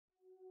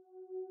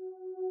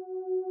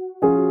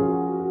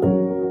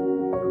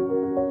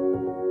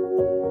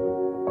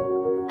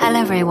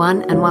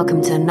everyone, and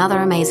welcome to another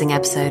amazing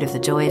episode of The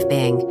Joy of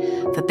Being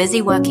for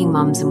busy working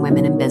mums and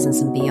women in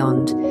business and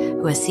beyond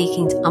who are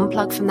seeking to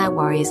unplug from their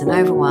worries and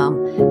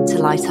overwhelm to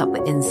light up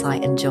with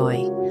insight and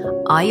joy.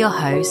 I, your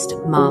host,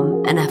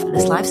 mum, and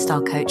effortless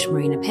lifestyle coach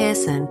Marina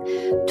Pearson,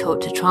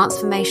 talk to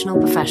transformational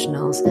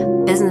professionals,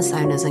 business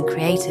owners, and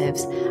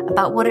creatives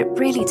about what it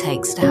really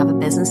takes to have a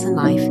business and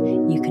life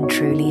you can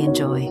truly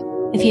enjoy.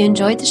 If you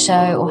enjoyed the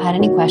show or had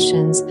any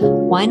questions,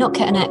 why not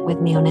connect with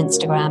me on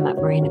Instagram at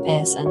Marina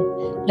Pearson?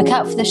 Look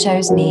out for the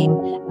show's name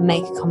and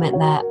make a comment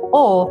there,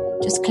 or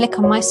just click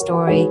on my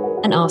story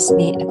and ask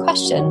me a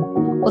question.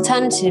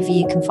 Alternatively,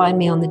 you can find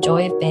me on the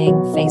Joy of Being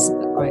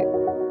Facebook group.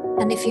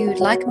 And if you would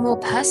like a more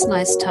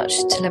personalized touch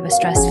to live a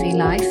stress-free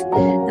life,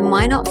 then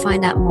why not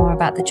find out more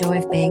about the Joy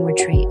of Being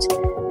retreat,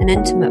 an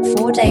intimate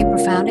 4-day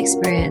profound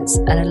experience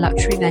at a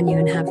luxury venue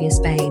in Javier,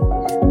 Spain,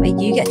 where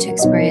you get to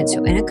experience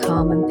your inner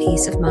calm and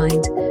peace of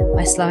mind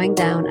by slowing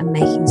down and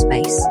making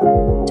space.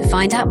 To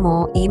find out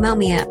more, email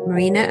me at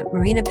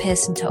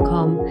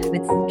marina@marinapearson.com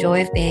with the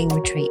Joy of Being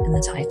retreat in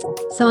the title.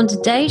 So on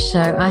today's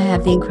show, I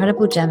have the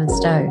incredible Gemma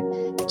Stow.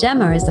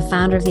 Gemma is the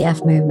founder of the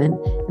F Movement,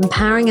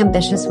 empowering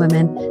ambitious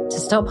women to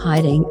stop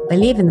hiding,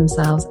 believe in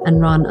themselves,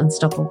 and run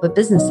unstoppable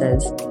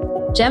businesses.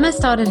 Gemma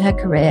started her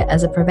career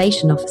as a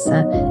probation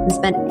officer and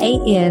spent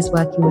 8 years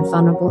working with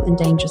vulnerable and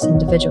dangerous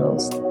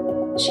individuals.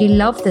 She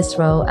loved this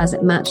role as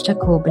it matched her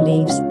core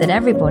beliefs that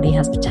everybody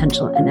has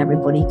potential and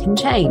everybody can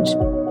change.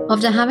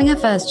 After having her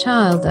first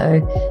child,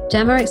 though,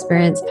 Gemma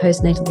experienced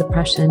postnatal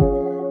depression,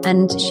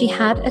 and she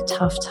had a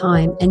tough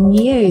time and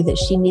knew that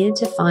she needed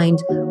to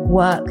find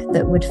work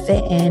that would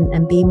fit in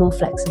and be more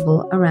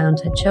flexible around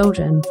her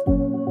children.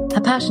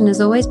 Her passion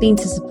has always been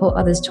to support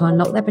others to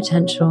unlock their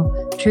potential,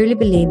 truly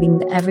believing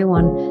that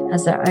everyone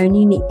has their own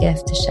unique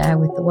gift to share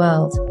with the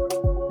world.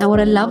 Now, what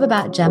I love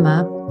about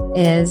Gemma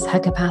is her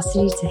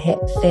capacity to hit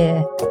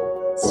fear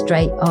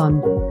straight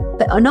on.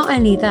 But not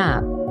only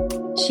that,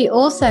 she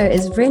also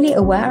is really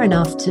aware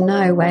enough to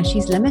know where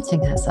she's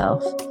limiting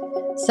herself.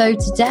 So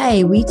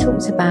today we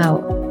talked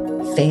about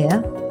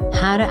fear,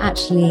 how to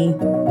actually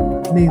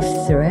move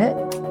through it,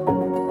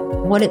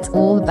 what it's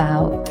all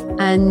about,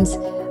 and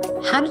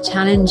how to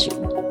challenge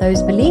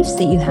those beliefs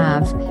that you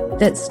have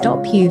that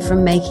stop you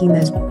from making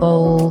those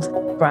bold,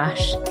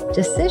 brash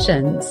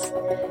decisions.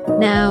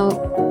 Now,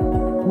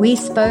 we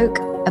spoke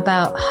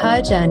about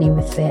her journey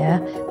with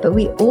fear, but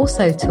we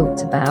also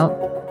talked about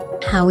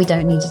how we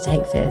don't need to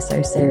take fear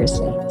so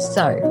seriously.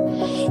 So,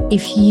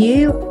 if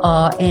you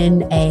are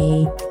in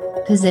a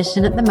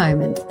position at the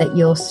moment that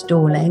you're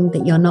stalling,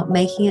 that you're not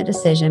making a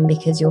decision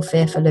because you're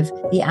fearful of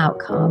the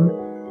outcome,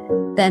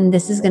 then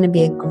this is going to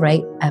be a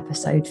great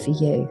episode for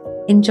you.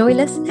 Enjoy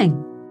listening.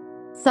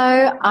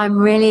 So I'm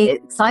really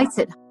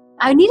excited.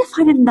 I need to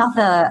find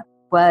another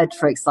word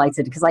for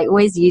excited because I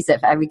always use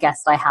it for every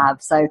guest I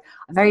have. So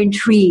I'm very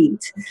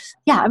intrigued.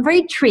 Yeah, I'm very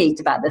intrigued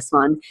about this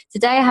one.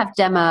 Today I have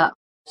Gemma.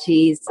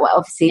 She's, well,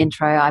 obviously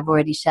intro, I've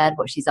already shared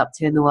what she's up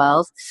to in the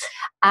world.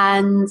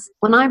 And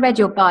when I read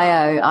your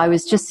bio, I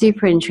was just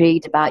super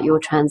intrigued about your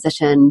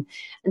transition.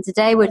 And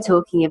today we're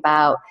talking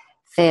about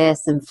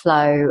fierce and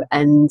flow.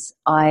 And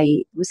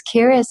I was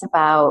curious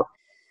about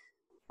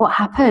what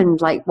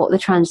happened, like what the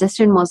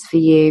transition was for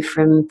you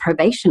from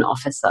probation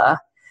officer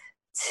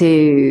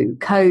to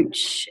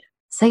coach.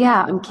 So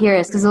yeah, I'm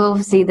curious because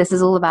obviously this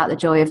is all about the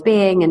joy of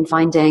being and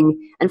finding,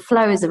 and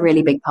flow is a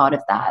really big part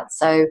of that.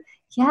 So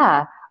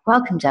yeah,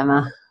 welcome,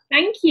 Gemma.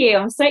 Thank you.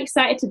 I'm so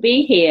excited to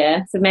be here.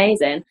 It's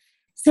amazing.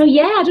 So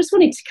yeah, I just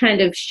wanted to kind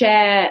of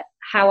share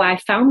how I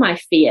found my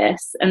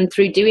fierce, and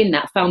through doing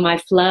that found my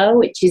flow,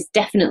 which is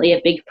definitely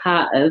a big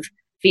part of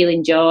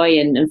feeling joy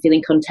and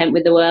feeling content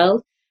with the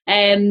world.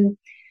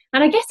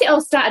 And I guess it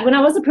all started when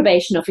I was a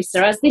probation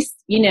officer as this,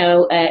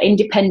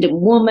 independent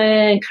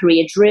woman,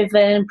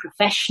 career-driven,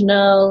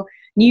 professional,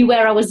 knew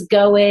where I was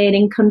going,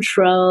 in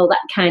control,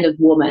 that kind of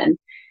woman.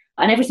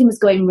 And everything was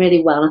going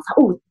really well. And I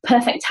thought,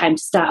 perfect time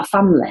to start a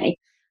family.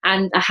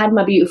 And I had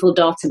my beautiful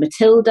daughter,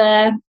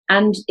 Matilda,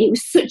 and it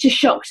was such a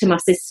shock to my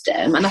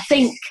system. And I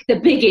think the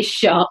biggest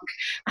shock,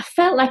 I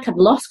felt like I'd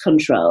lost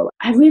control.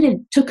 I really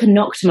took a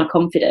knock to my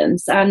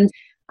confidence. And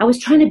I was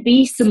trying to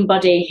be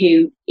somebody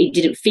who it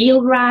didn't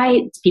feel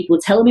right. People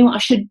were telling me what I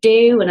should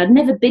do, and I'd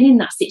never been in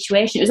that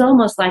situation. It was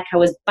almost like I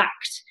was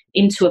backed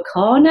into a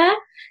corner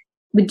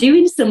with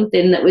doing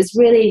something that was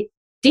really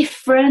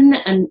different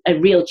and a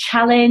real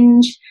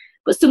challenge,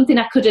 but something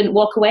I couldn't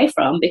walk away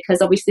from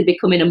because obviously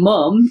becoming a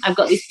mum, I've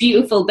got this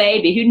beautiful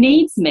baby who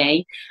needs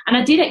me. And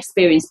I did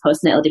experience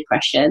postnatal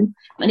depression,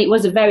 and it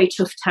was a very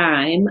tough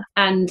time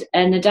and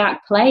in a dark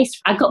place.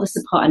 I got the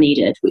support I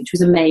needed, which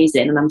was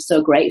amazing, and I'm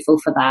so grateful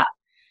for that.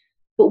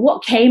 But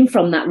what came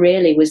from that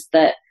really was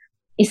that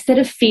instead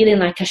of feeling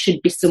like I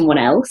should be someone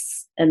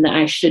else and that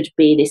I should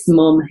be this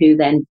mum who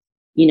then,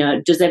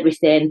 does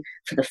everything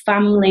for the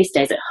family,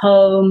 stays at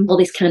home, all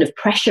this kind of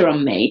pressure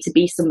on me to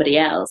be somebody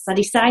else, I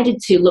decided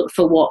to look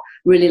for what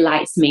really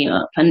lights me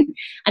up. And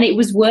it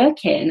was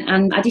working.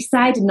 And I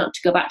decided not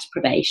to go back to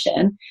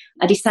probation.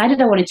 I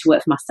decided I wanted to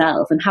work for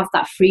myself and have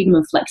that freedom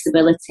and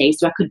flexibility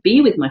so I could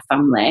be with my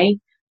family,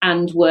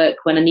 and work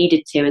when I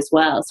needed to as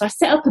well. So I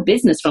set up a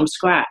business from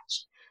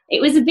scratch.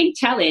 It was a big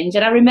challenge.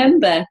 And I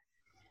remember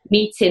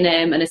meeting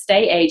an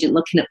estate agent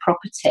looking at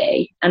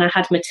property, and I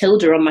had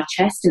Matilda on my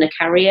chest in a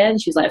carrier,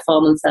 and she was like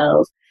 4 months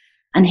old.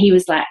 And he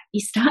was like,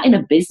 "You're starting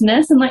a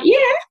business?" I'm like, "Yeah,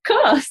 of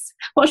course.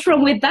 What's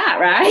wrong with that,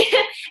 right?"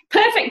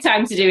 Perfect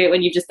time to do it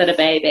when you've just had a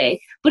baby.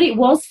 But it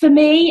was for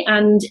me,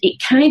 and it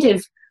kind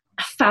of,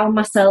 I found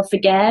myself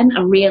again.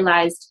 I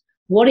realised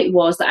what it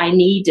was that I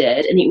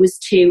needed, and it was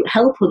to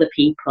help other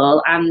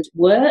people and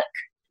work.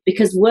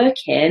 Because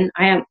working,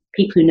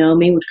 people who know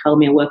me would call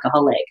me a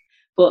workaholic.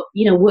 But,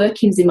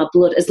 working's in my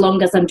blood as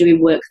long as I'm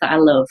doing work that I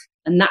love.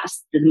 And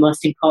that's the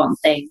most important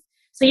thing.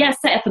 So, yeah, I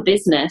set up a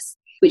business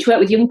which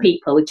worked with young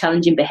people with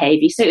challenging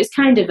behaviour. So it was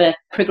kind of a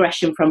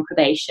progression from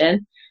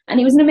probation. And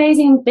it was an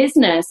amazing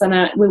business.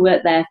 And we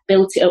worked there,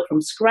 built it up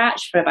from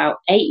scratch for about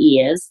 8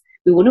 years.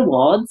 We won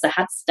awards. I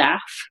had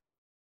staff.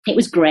 It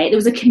was great. There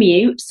was a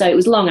commute, so it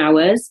was long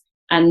hours.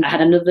 And I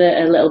had a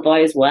little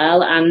boy as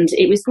well. And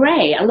it was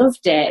great. I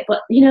loved it.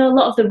 But, a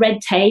lot of the red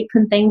tape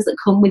and things that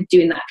come with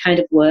doing that kind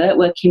of work,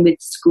 working with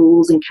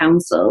schools and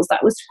councils,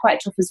 that was quite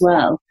tough as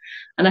well.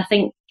 And I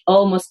think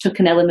almost took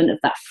an element of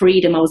that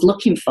freedom I was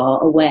looking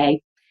for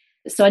away.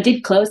 So I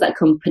did close that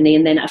company,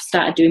 and then I've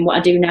started doing what I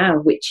do now,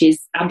 which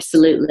is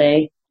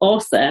absolutely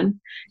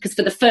awesome. Because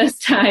for the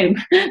first time,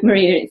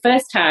 Maria,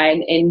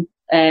 in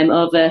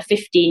over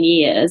 15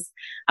 years,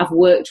 I've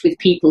worked with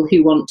people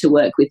who want to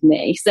work with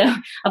me. So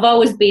I've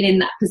always been in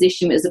that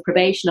position as a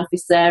probation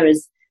officer,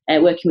 as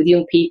working with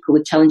young people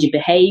with challenging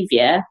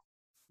behaviour.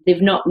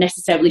 They've not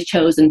necessarily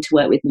chosen to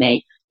work with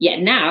me.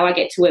 Yet now I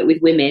get to work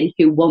with women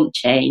who want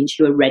change,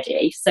 who are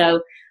ready.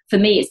 So for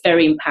me, it's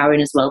very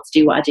empowering as well to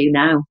do what I do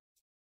now.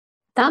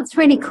 That's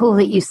really cool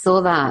that you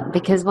saw that,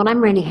 because what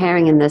I'm really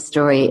hearing in this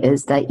story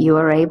is that you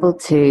were able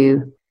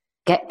to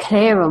get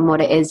clear on what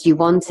it is you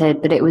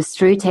wanted, but it was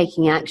through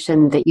taking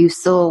action that you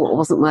saw what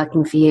wasn't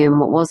working for you and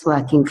what was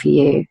working for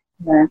you.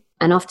 Yeah.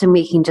 And often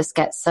we can just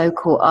get so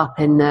caught up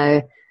in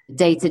the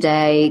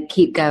day-to-day,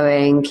 keep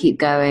going,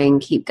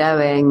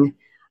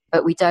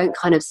 but we don't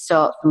kind of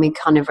stop and we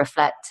kind of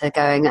reflect to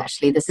going,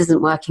 actually, this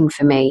isn't working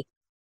for me.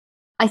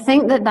 I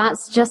think that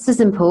that's just as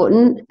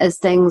important as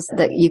things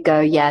that you go,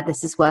 yeah,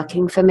 this is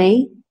working for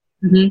me.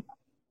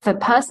 Mm-hmm.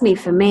 Personally,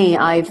 for me,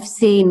 I've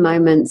seen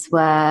moments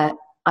where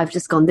I've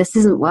just gone, this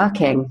isn't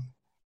working.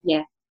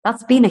 Yeah.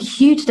 That's been a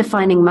huge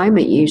defining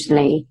moment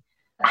usually.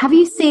 Have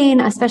you seen,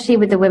 especially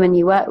with the women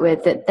you work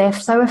with, that they're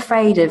so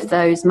afraid of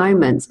those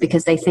moments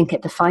because they think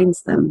it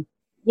defines them?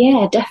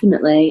 Yeah,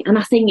 definitely. And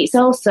I think it's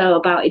also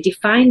about, it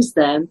defines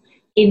them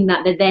in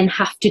that they then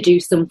have to do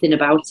something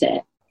about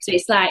it. So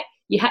it's like,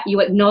 you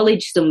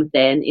acknowledge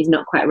something is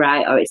not quite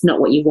right, or it's not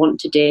what you want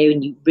to do,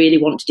 and you really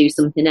want to do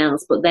something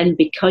else. But then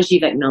because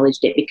you've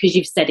acknowledged it, because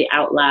you've said it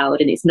out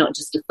loud and it's not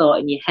just a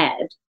thought in your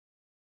head,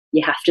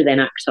 you have to then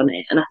act on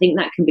it. And I think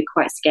that can be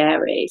quite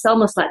scary. It's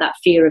almost like that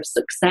fear of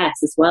success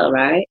as well,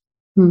 right?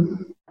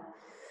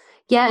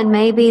 Yeah, and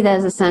maybe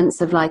there's a sense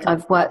of like,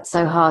 I've worked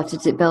so hard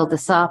to build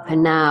this up,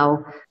 and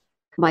now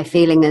my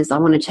feeling is I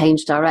want to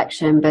change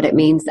direction, but it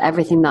means that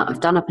everything that I've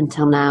done up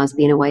until now has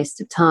been a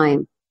waste of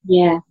time.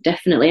 Yeah,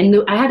 definitely.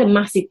 And I had a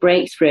massive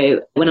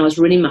breakthrough when I was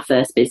running my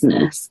first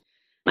business.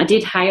 I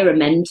did hire a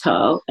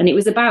mentor, and it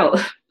was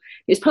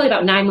probably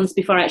about 9 months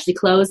before I actually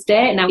closed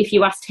it. Now, if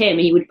you asked him,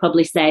 he would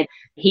probably say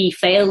he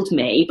failed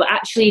me, but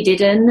actually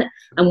didn't.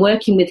 And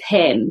working with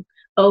him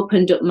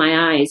opened up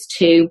my eyes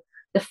to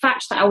the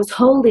fact that I was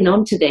holding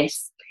on to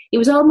this. It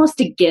was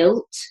almost a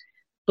guilt,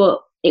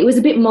 but it was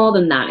a bit more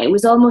than that. It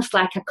was almost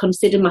like I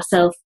considered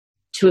myself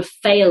to have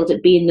failed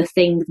at being the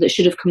thing that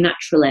should have come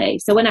naturally.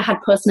 So when I had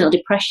postnatal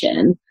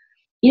depression,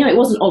 it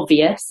wasn't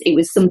obvious. It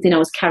was something I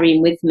was carrying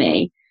with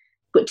me.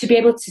 But to be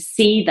able to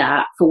see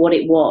that for what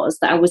it was,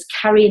 that I was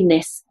carrying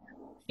this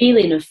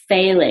feeling of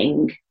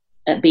failing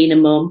at being a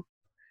mum.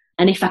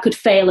 And if I could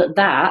fail at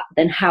that,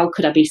 then how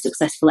could I be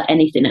successful at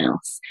anything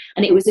else?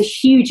 And it was a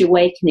huge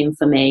awakening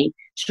for me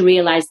to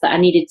realise that I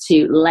needed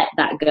to let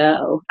that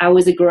go. I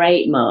was a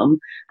great mum.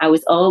 I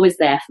was always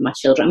there for my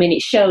children. I mean,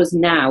 it shows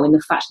now in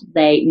the fact that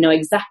they know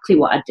exactly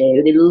what I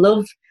do. They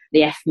love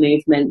the F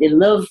movement. They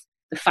love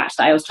the fact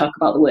that I always talk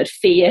about the word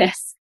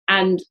fierce.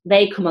 And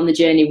they come on the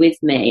journey with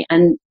me.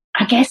 And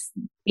I guess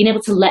being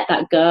able to let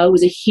that go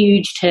was a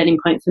huge turning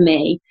point for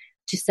me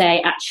to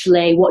say,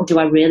 actually, what do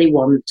I really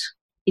want?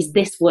 Is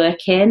this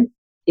working?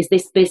 Is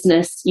this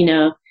business,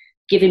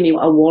 giving me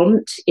what I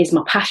want? Is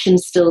my passion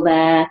still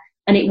there?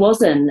 And it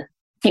wasn't.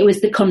 It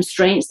was the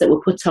constraints that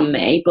were put on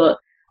me. But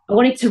I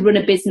wanted to run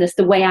a business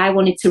the way I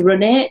wanted to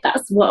run it.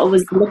 That's what I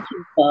was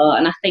looking for.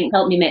 And I think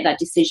helped me make that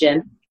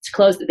decision to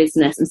close the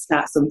business and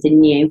start something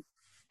new.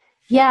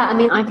 Yeah, I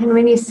mean, I can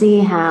really see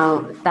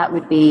how that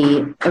would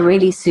be a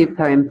really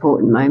super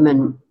important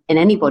moment in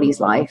anybody's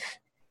life.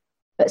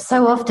 But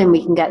so often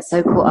we can get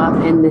so caught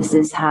up in this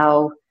is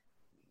how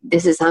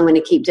I'm going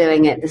to keep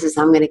doing it. This is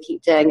how I'm going to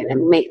keep doing it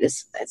and make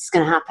this, it's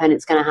going to happen.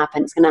 It's going to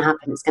happen. It's going to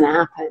happen. It's going to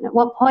happen. At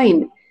what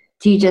point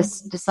do you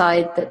just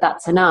decide that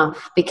that's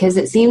enough? Because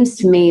it seems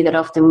to me that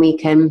often we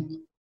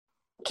can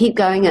keep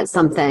going at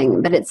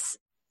something, but it's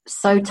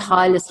so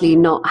tirelessly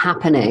not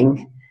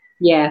happening.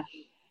 Yeah.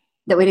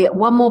 That we get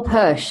one more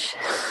push.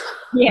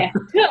 Yeah,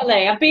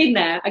 totally. I've been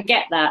there. I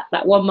get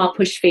that one more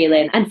push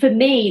feeling. And for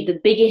me, the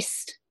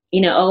biggest,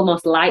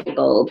 almost light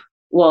bulb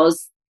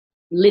was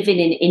living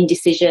in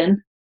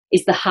indecision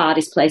is the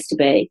hardest place to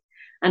be.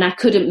 And I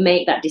couldn't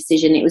make that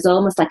decision. It was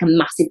almost like a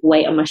massive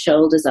weight on my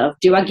shoulders of,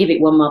 do I give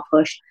it one more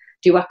push?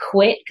 Do I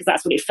quit? Because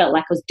that's what it felt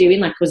like I was doing,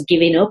 like I was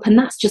giving up. And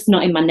that's just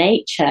not in my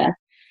nature.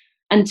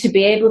 And to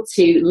be able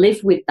to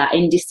live with that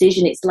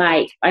indecision, it's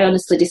like, I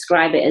honestly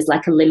describe it as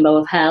like a limbo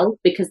of hell,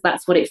 because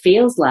that's what it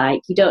feels like.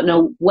 You don't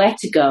know where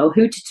to go,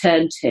 who to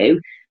turn to,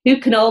 who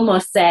can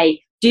almost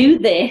say, do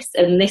this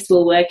and this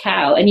will work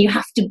out. And you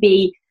have to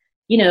be,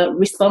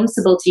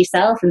 responsible to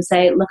yourself and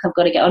say, look, I've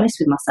got to get honest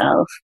with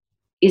myself.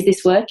 Is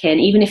this working?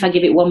 Even if I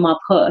give it one more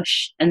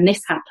push and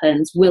this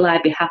happens, will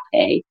I be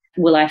happy?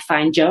 Will I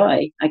find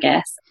joy, I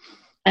guess?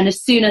 And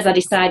as soon as I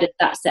decided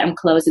that's it, I'm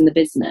closing the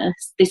business,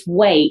 this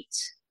weight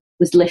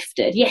was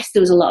lifted. Yes,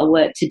 there was a lot of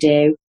work to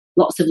do,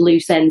 lots of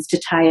loose ends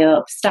to tie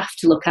up, staff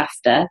to look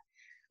after,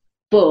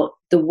 but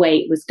the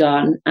weight was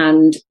gone.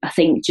 And I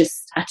think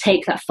I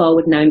take that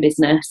forward now in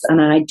business,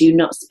 and I do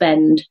not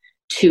spend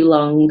too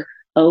long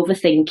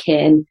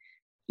overthinking,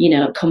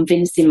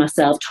 convincing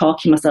myself,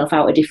 talking myself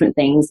out of different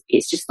things.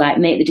 It's just like,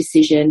 make the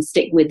decision,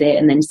 stick with it,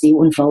 and then see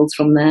what unfolds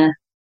from there.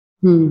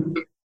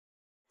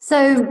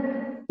 So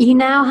you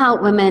now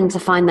help women to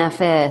find their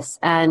fierce,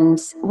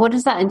 and what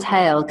does that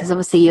entail? Because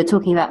obviously you're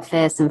talking about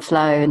fierce and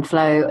flow,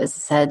 as I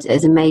said,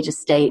 is a major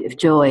state of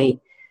joy.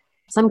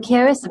 So I'm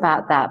curious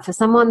about that for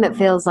someone that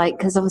feels like,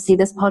 because obviously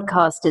this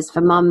podcast is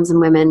for mums and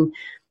women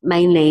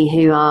mainly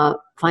who are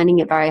finding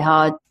it very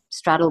hard to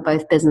straddle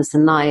both business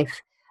and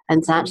life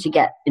and to actually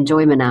get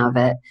enjoyment out of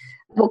it.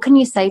 What can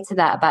you say to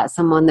that about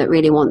someone that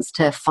really wants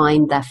to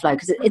find their flow?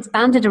 Because it's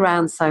banded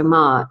around so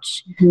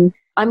much. Mm-hmm.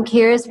 I'm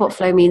curious what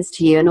flow means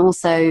to you, and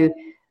also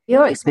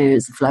your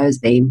experience of flow has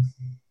been.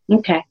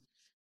 Okay.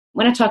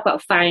 When I talk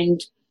about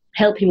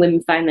helping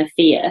women find their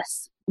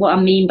fierce, what I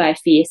mean by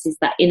fierce is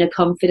that inner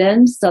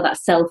confidence, so that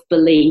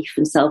self-belief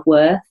and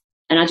self-worth.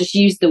 And I just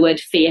use the word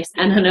fierce,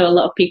 and I know a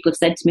lot of people have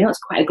said to me, it's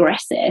quite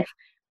aggressive,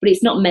 but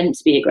it's not meant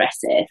to be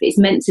aggressive. It's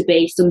meant to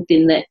be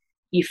something that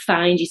you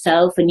find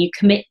yourself and you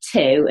commit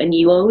to and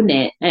you own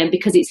it,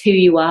 because it's who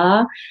you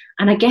are.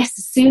 And I guess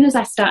as soon as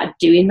I started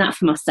doing that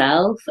for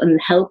myself and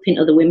helping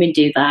other women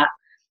do that,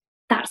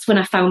 that's when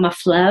I found my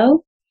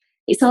flow.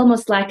 It's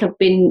almost like I've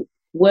been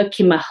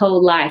working my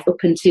whole life up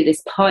until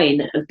this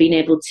point of being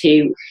able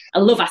to, I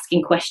love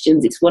asking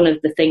questions. It's one of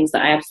the things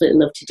that I absolutely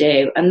love to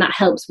do. And that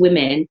helps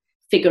women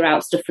figure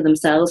out stuff for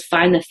themselves,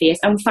 find their fierce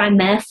and find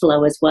their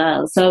flow as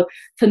well. So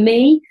for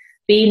me,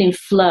 being in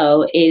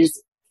flow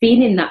is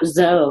being in that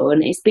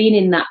zone. It's being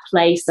in that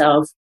place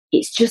of,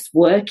 it's just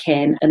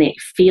working and it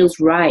feels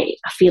right.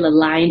 I feel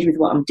aligned with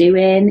what I'm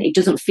doing. It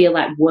doesn't feel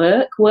like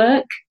work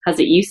as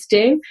it used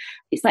to.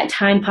 It's like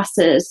time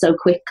passes so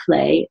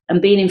quickly,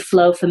 and being in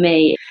flow for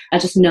me, I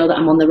just know that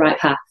I'm on the right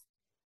path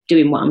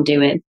doing what I'm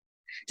doing.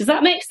 Does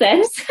that make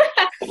sense?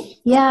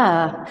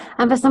 Yeah.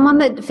 And for someone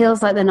that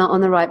feels like they're not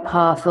on the right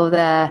path, or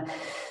they're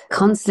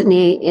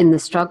constantly in the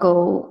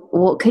struggle,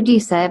 what could you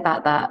say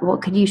about that?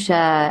 What could you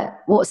share?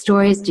 What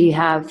stories do you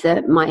have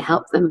that might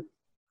help them?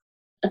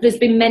 There's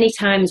been many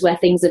times where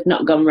things have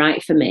not gone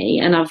right for me,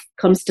 and I've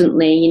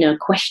constantly,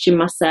 questioned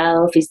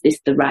myself. Is this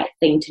the right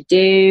thing to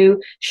do?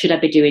 Should I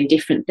be doing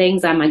different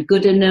things? Am I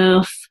good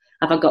enough?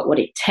 Have I got what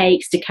it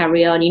takes to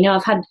carry on?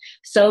 I've had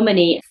so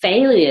many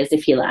failures,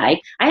 if you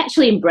like. I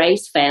actually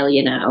embrace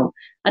failure now.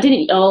 I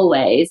didn't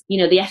always.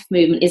 The F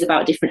movement is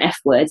about different F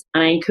words,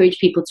 and I encourage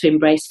people to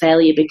embrace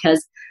failure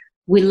because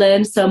we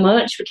learn so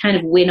much. We kind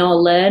of win or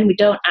learn. We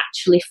don't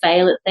actually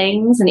fail at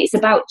things, and it's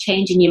about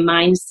changing your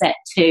mindset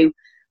to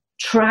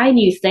try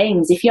new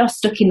things. If you're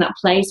stuck in that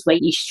place where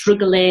you're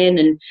struggling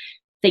and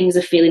things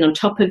are feeling on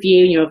top of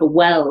you and you're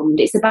overwhelmed,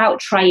 it's about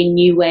trying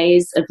new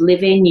ways of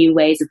living, new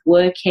ways of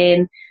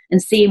working,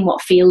 and seeing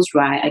what feels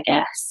right, I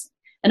guess.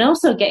 And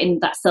also getting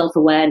that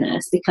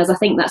self-awareness, because I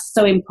think that's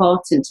so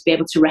important to be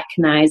able to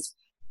recognise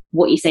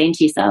what you're saying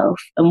to yourself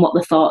and what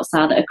the thoughts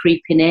are that are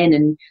creeping in.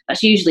 And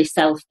that's usually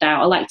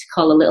self-doubt. I like to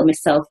call a little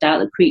miss self-doubt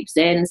that creeps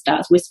in and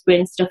starts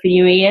whispering stuff in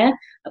your ear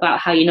about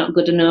how you're not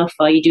good enough,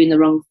 or you're doing the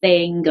wrong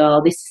thing,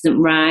 or this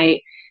isn't right.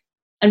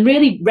 And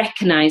really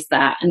recognise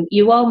that, and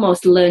you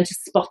almost learn to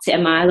spot it a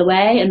mile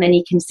away, and then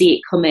you can see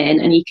it come in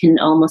and you can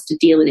almost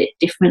deal with it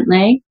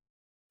differently.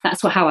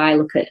 That's how I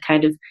look at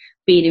kind of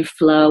being in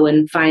flow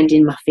and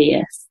finding my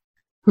fierce.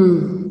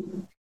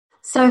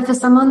 So for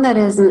someone that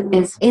is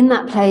in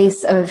that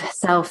place of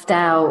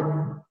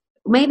self-doubt,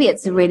 maybe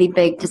it's a really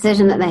big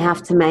decision that they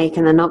have to make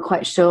and they're not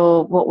quite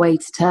sure what way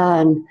to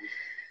turn.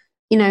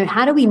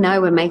 How do we know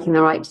we're making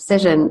the right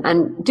decision?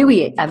 And do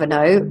we ever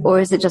know? Or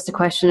is it just a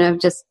question of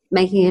just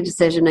making a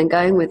decision and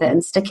going with it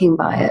and sticking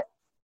by it?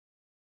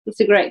 It's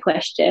a great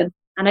question.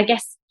 And I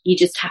guess you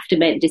just have to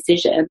make the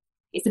decision.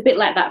 It's a bit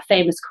like that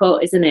famous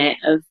quote, isn't it?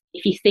 Of,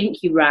 if you think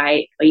you're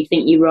right or you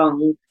think you're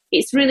wrong.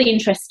 It's really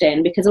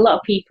interesting because a lot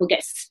of people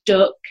get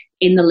stuck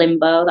in the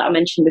limbo that I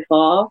mentioned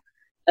before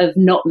of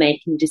not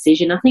making a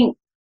decision. I think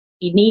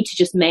you need to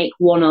just make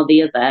one or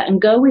the other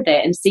and go with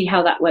it and see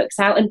how that works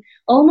out, and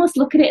almost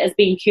look at it as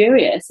being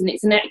curious, and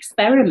it's an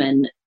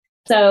experiment.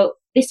 So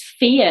this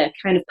fear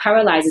kind of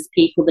paralyzes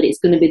people that it's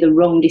going to be the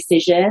wrong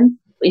decision.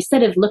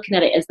 Instead of looking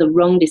at it as the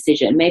wrong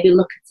decision, maybe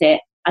look at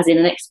it as in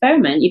an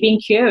experiment. You're being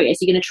curious.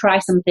 You're going to try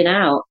something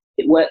out.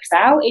 If it works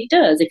out, it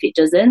does. If it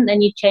doesn't,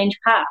 then you change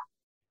path.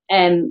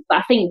 But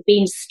I think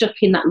being stuck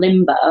in that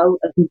limbo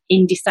of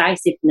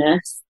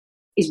indecisiveness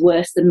is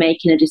worse than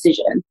making a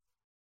decision,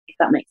 if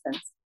that makes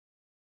sense.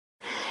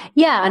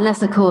 Yeah,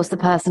 unless, of course, the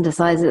person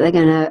decides that they're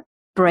going to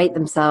berate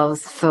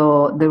themselves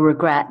for the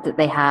regret that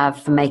they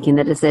have for making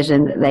the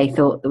decision that they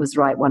thought that was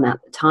the right one at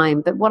the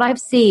time. But what I've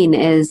seen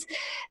is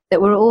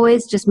that we're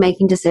always just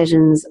making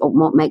decisions on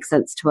what makes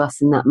sense to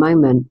us in that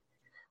moment.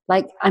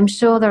 Like, I'm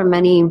sure there are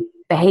many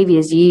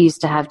behaviors you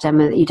used to have,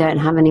 Gemma, that you don't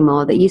have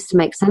anymore that used to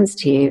make sense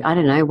to you. I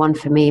don't know, one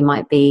for me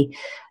might be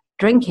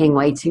drinking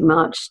way too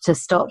much to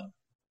stop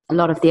a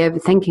lot of the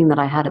overthinking that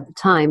I had at the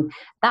time.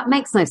 That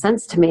makes no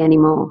sense to me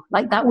anymore.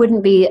 Like, that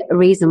wouldn't be a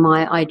reason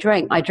why I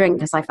drink. I drink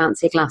because I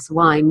fancy a glass of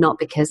wine, not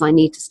because I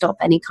need to stop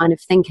any kind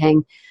of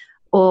thinking.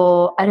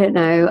 Or, I don't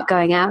know,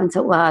 going out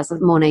until well hours of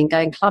the morning,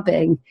 going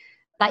clubbing.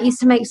 That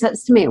used to make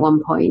sense to me at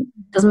one point.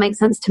 Doesn't make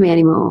sense to me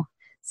anymore.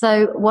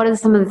 So what are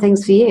some of the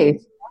things for you?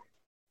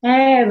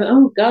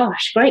 Oh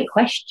gosh, great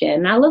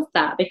question. I love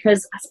that,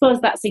 because I suppose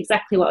that's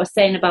exactly what I was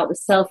saying about the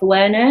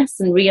self-awareness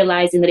and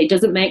realizing that it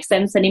doesn't make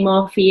sense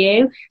anymore for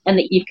you, and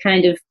that you've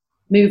kind of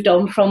moved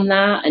on from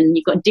that, and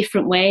you've got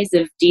different ways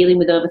of dealing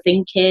with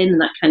overthinking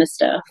and that kind of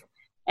stuff.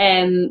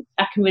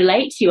 I can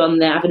relate to you on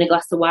the having a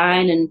glass of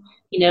wine and,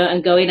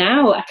 and going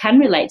out. I can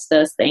relate to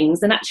those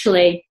things. And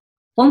actually,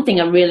 one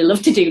thing I really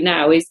love to do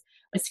now is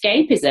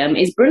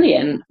escapism is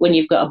brilliant when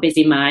you've got a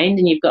busy mind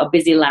and you've got a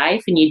busy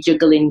life and you're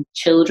juggling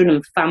children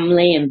and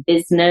family and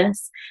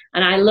business.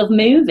 And I love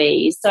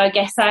movies. So I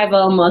guess I've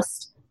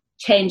almost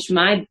changed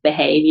my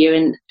behaviour,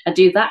 and I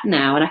do that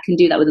now, and I can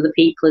do that with other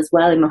people as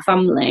well in my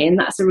family. And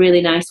that's a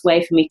really nice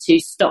way for me to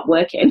stop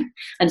working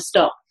and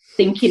stop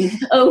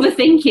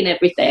overthinking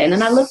everything.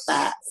 And I love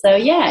that. So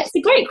yeah, it's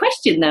a great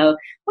question though.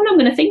 One I'm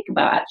going to think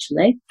about,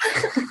 actually.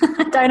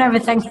 Don't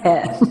overthink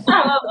it.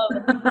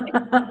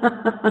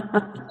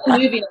 A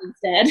movie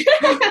instead.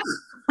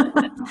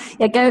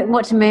 Yeah, go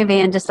watch a movie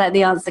and just let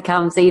the answer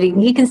come, so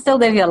you can still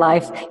live your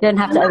life. You don't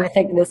have to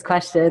overthink this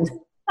question.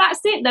 That's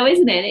it though,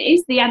 isn't it? It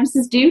is, the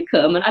answers do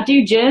come. And I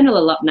do journal a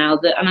lot now,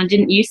 and I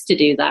didn't used to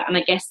do that. And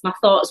I guess my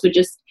thoughts were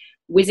just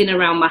whizzing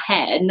around my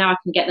head. Now I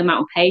can get them out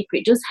on paper.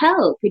 It does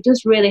help. It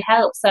does really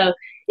help. So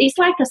it's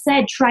like I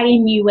said,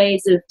 trying new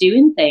ways of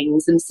doing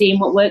things and seeing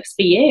what works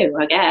for you,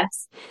 I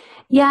guess.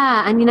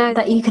 Yeah, and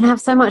that you can have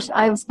so much.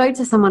 I spoke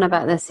to someone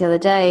about this the other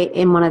day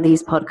in one of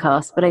these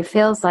podcasts, but it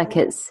feels like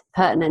it's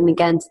pertinent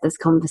again to this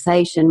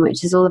conversation,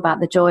 which is all about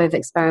the joy of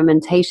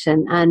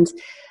experimentation. And,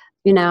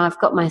 I've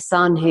got my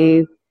son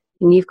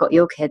and you've got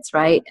your kids,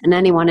 right? And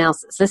anyone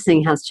else that's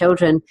listening has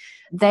children.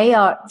 They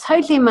are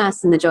totally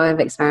immersed in the joy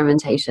of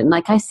experimentation.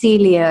 Like, I see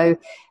Leo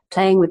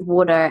playing with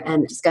water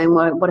and just going,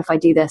 well, what if I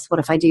do this? What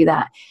if I do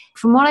that?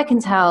 From what I can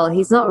tell,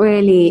 he's not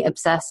really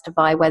obsessed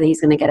by whether he's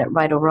going to get it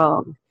right or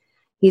wrong.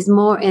 He's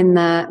more in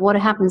the, what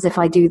happens if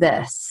I do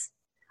this?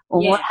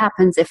 Or what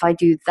happens if I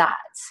do that?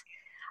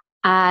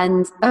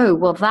 And, oh,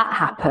 well, that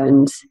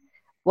happened.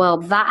 Well,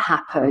 that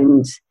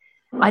happened.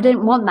 I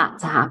don't want that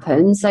to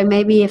happen. So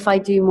maybe if I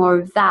do more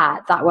of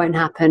that, that won't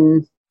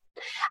happen.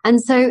 And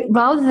so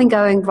rather than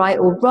going right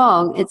or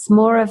wrong, it's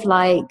more of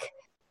like,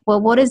 well,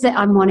 what is it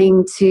I'm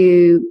wanting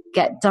to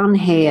get done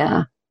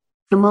here?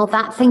 And will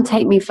that thing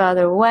take me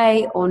further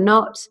away or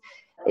not?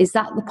 Is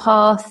that the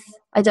path?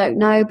 I don't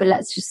know, but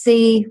let's just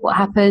see what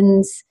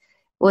happens.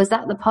 Or is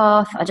that the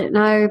path? I don't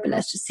know, but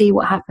let's just see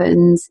what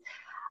happens.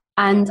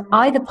 And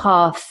either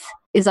path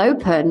is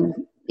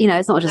open.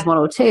 It's not just one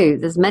or two.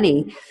 There's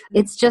many.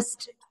 It's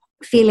just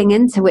feeling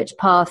into which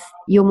path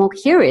you're more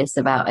curious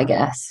about, I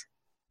guess.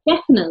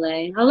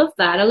 Definitely. I love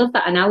that. I love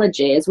that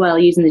analogy as well,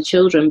 using the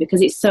children,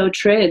 because it's so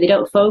true. They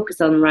don't focus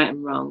on right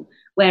and wrong.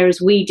 Whereas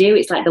we do,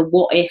 it's like the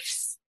what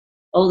ifs,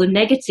 all the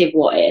negative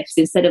what ifs,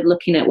 instead of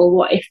looking at, well,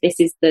 what if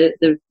this is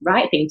the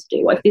right thing to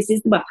do? What if this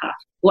is my path?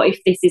 What if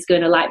this is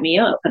going to light me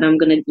up and I'm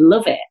going to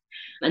love it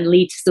and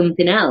lead to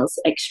something else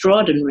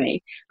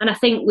extraordinary? And I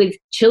think with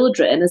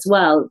children as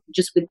well,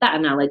 just with that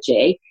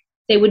analogy,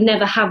 they would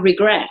never have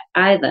regret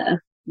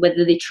either,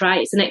 whether they try.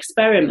 It's an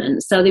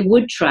experiment. So they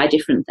would try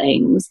different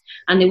things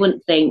and they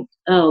wouldn't think,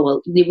 oh,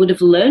 well, they would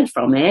have learned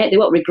from it. They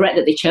won't regret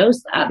that they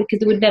chose that, because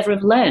they would never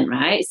have learned,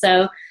 right?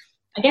 So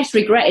I guess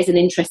regret is an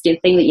interesting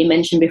thing that you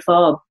mentioned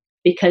before,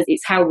 because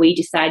it's how we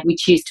decide we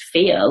choose to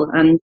feel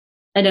and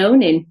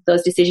owning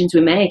those decisions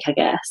we make, I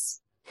guess.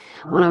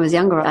 When I was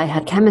younger, I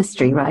had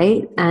chemistry,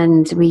 right?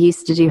 And we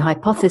used to do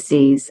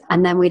hypotheses,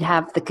 and then we'd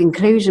have the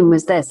conclusion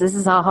was this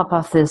is our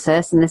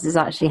hypothesis, and this is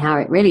actually how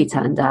it really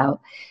turned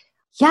out.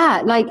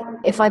 Yeah, like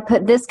if I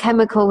put this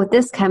chemical with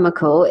this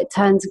chemical, it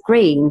turns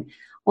green.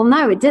 Well,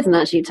 no, it didn't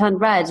actually. It turned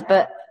red.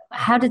 But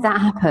how did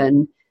that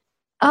happen?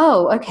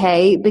 oh,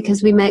 okay,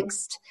 because we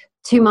mixed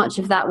too much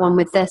of that one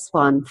with this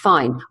one.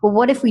 Fine. Well,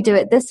 what if we do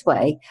it this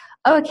way?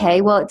 Oh,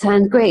 okay, well, it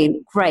turned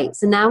green. Great.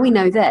 So now we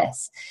know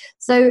this.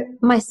 So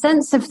my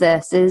sense of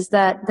this is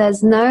that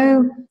there's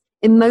no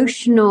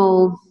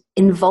emotional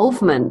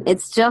involvement.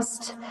 It's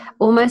just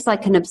almost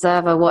like an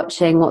observer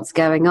watching what's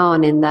going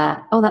on in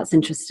that. Oh, that's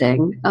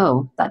interesting.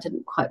 Oh, that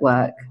didn't quite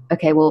work.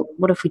 Okay, well,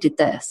 what if we did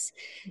this?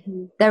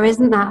 Mm-hmm. There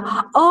isn't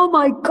that, oh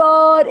my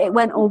God, it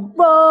went all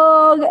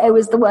wrong. It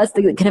was the worst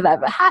thing that could have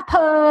ever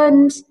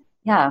happened.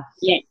 Yeah.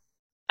 Yeah,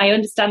 I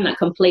understand that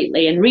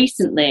completely. And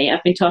recently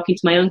I've been talking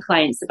to my own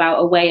clients about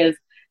a way of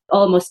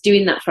almost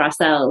doing that for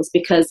ourselves,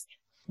 because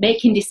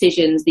making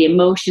decisions, the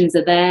emotions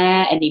are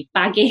there, any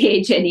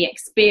baggage, any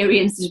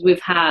experiences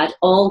we've had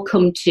all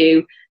come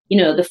to,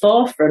 the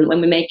forefront when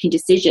we're making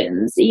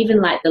decisions,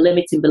 even like the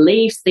limiting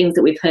beliefs, things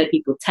that we've heard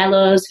people tell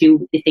us,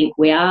 who they think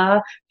we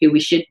are, who we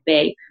should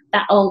be.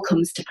 That all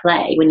comes to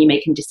play when you're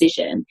making a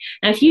decision.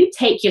 And if you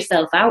take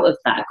yourself out of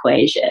that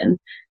equation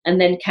and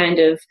then kind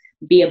of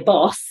be a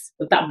boss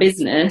of that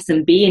business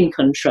and be in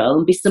control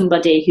and be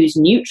somebody who's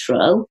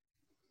neutral,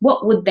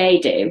 what would they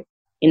do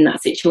in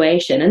that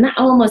situation? And that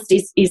almost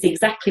is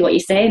exactly what you're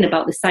saying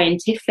about the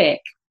scientific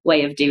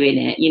way of doing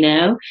it,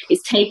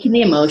 It's taking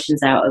the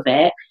emotions out of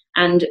it.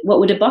 And what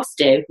would a boss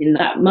do in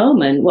that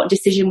moment? What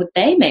decision would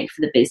they make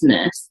for the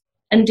business?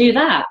 And do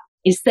that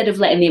instead of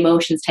letting the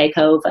emotions take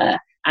over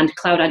and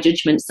cloud our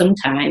judgment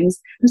sometimes,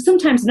 and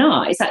sometimes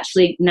not. It's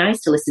actually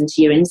nice to listen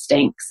to your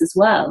instincts as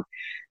well.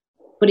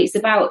 But it's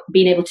about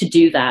being able to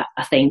do that,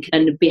 I think,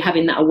 and be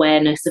having that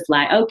awareness of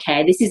like,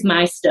 okay, this is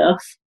my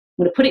stuff.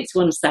 I'm going to put it to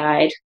one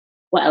side.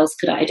 What else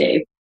could I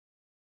do?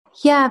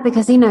 Yeah,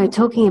 because,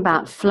 talking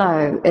about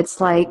flow, it's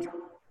like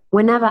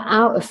we're never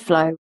out of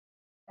flow.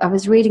 I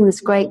was reading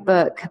this great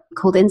book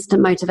called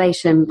Instant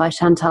Motivation by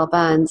Chantal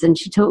Burns, and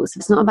she talks,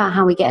 it's not about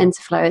how we get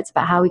into flow, it's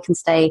about how we can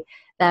stay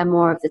there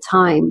more of the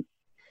time.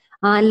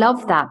 And I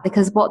love that,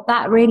 because what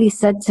that really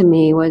said to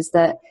me was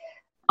that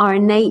our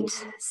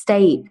innate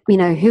state,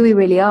 who we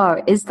really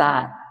are, is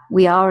that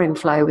we are in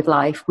flow with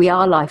life. We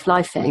are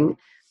lifing.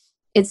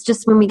 It's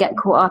just when we get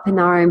caught up in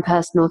our own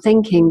personal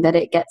thinking that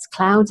it gets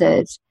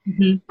clouded.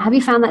 Mm-hmm. Have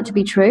you found that to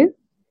be true?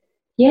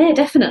 Yeah,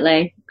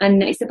 definitely.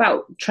 And it's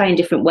about trying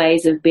different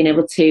ways of being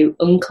able to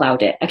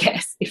uncloud it, I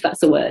guess, if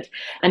that's a word.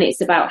 And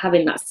it's about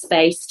having that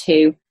space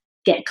to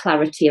get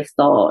clarity of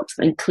thought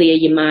and clear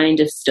your mind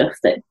of stuff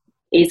that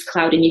is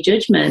clouding your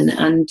judgment.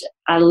 And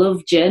I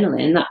love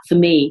journaling. That, for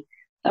me,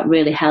 that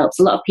really helps.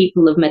 A lot of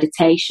people love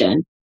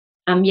meditation.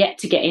 I'm yet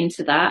to get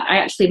into that. I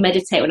actually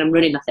meditate when I'm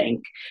running, I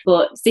think.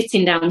 But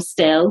sitting down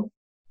still,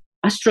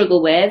 I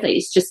struggle with.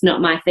 It's just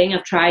not my thing.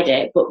 I've tried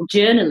it. But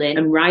journaling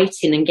and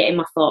writing and getting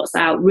my thoughts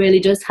out really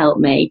does help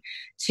me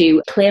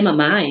to clear my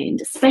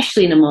mind,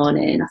 especially in the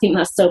morning. I think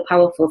that's so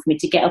powerful for me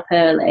to get up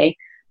early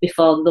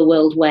before the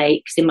world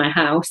wakes in my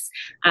house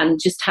and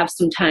just have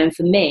some time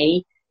for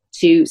me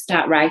to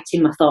start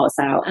writing my thoughts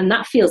out. And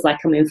that feels like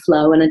I'm in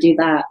flow when I do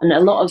that. And a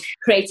lot of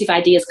creative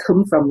ideas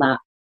come from that.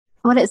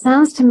 Well, it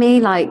sounds to me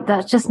like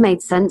that just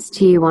made sense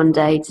to you one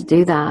day to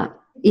do that.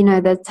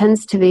 There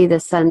tends to be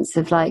this sense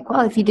of like,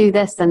 well, if you do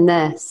this, then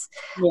this,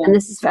 and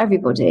this is for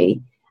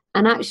everybody.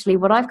 And actually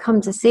what I've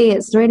come to see,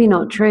 it's really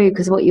not true,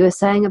 because what you were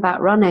saying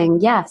about running,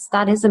 yes,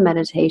 that is a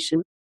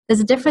meditation. There's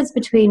a difference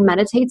between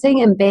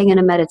meditating and being in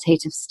a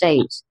meditative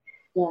state.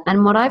 Yeah.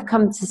 And what I've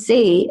come to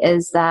see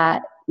is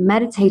that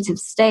meditative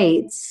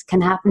states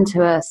can happen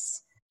to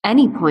us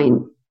any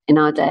point in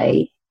our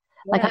day.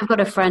 Yeah. Like I've got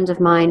a friend of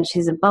mine,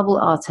 she's a bubble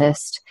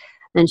artist,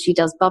 and she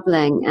does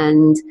bubbling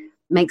and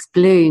makes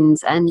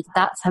balloons, and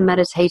that's her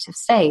meditative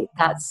state.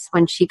 That's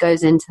when she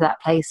goes into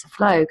that place of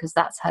flow, because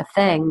that's her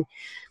thing.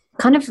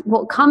 Kind of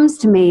what comes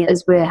to me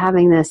as we're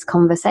having this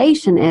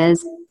conversation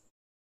is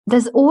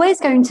there's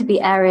always going to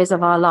be areas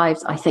of our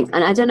lives, I think,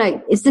 and I don't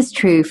know, is this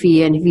true for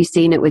you, and have you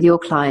seen it with your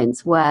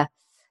clients, where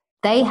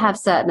they have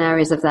certain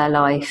areas of their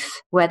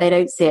life where they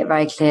don't see it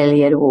very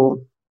clearly at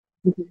all,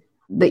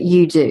 but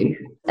you do,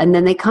 and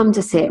then they come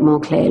to see it more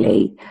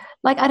clearly.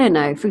 Like, I don't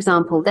know, for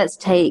example, let's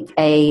take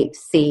a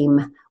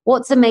theme.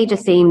 What's a major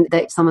theme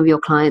that some of your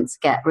clients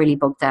get really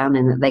bogged down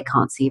in that they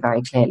can't see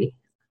very clearly?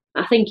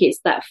 I think it's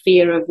that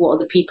fear of what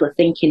other people are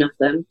thinking of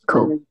them.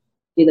 Cool.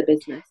 Do the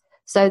business.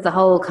 So the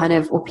whole kind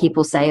of what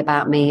people say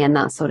about me and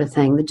that sort of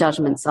thing, the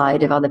judgment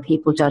side of other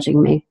people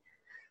judging me.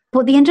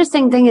 But the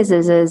interesting thing is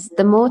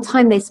the more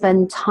time they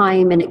spend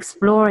time in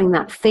exploring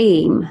that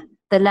theme,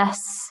 the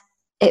less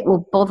it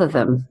will bother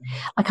them.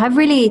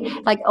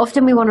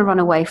 Often we want to run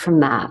away from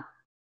that.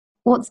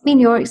 What's been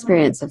your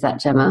experience of that,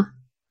 Gemma?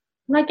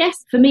 Well, I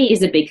guess for me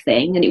is a big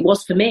thing, and it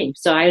was for me.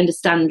 So I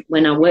understand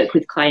when I work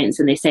with clients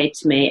and they say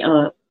to me,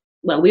 oh,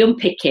 well, we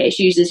unpick it.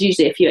 There's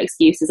usually a few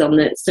excuses on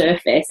the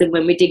surface. And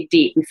when we dig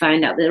deep, we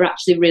find out they're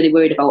actually really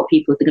worried about what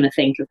people are going to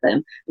think of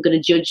them. They're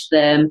going to judge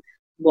them.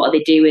 What are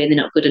they doing? They're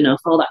not good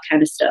enough, all that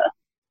kind of stuff.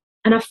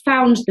 And I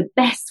found the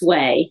best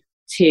way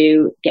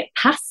to get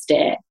past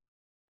it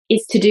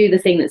is to do the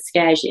thing that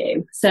scares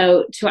you.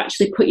 So to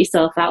actually put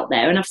yourself out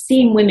there. And I've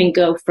seen women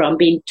go from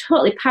being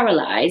totally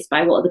paralyzed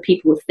by what other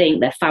people would think,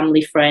 their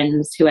family,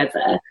 friends,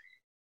 whoever,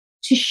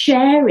 to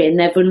sharing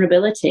their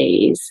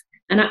vulnerabilities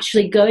and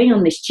actually going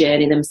on this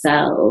journey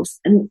themselves.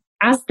 And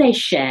as they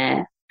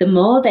share, the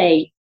more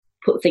they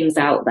put things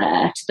out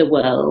there to the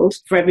world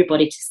for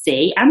everybody to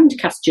see and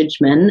cast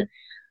judgment,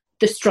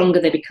 the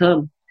stronger they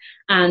become.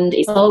 And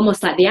it's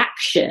almost like the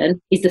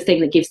action is the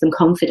thing that gives them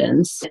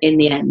confidence in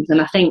the end.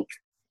 And I think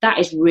that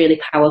is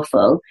really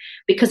powerful,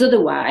 because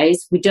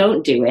otherwise we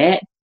don't do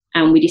it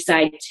and we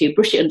decide to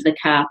brush it under the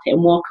carpet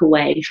and walk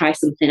away and try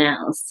something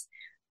else.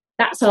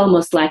 That's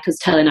almost like us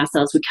telling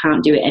ourselves we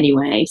can't do it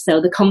anyway.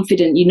 So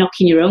you're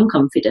knocking your own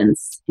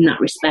confidence in that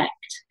respect.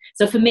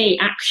 So for me,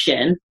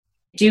 action,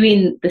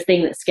 doing the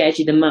thing that scares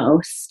you the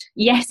most.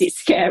 Yes, it's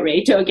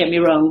scary. Don't get me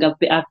wrong. I've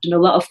done a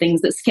lot of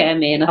things that scare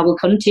me, and I will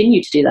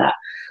continue to do that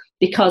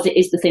because it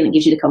is the thing that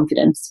gives you the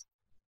confidence.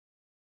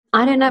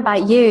 I don't know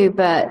about you,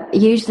 but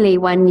usually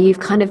when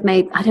you've kind of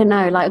made, I don't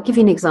know, like I'll give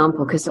you an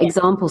example, because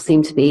examples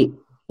seem to be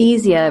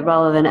easier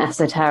rather than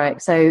esoteric.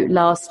 So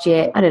last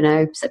year, I don't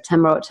know,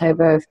 September,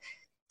 October of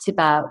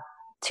about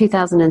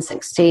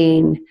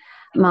 2016,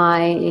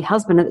 my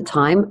husband at the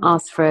time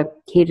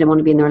he didn't want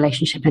to be in the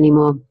relationship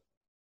anymore.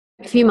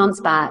 A few months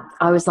back,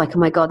 I was like, oh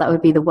my God, that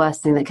would be the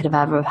worst thing that could have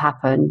ever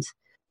happened.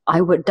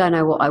 Don't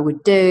know what I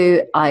would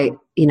do,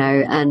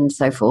 and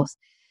so forth.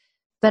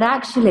 But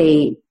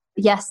actually,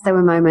 yes, there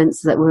were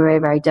moments that were very,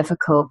 very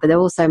difficult, but there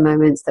were also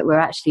moments that were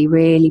actually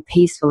really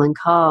peaceful and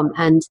calm.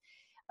 And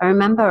I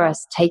remember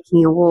us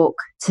taking a walk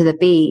to the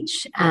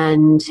beach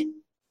and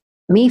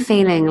me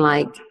feeling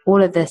like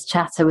all of this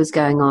chatter was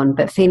going on,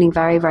 but feeling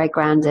very, very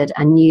grounded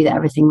and knew that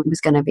everything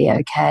was going to be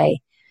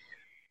okay.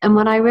 And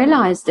what I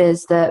realized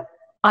is that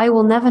I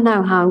will never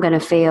know how I'm going to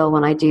feel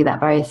when I do that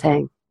very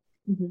thing.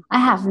 Mm-hmm. I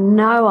have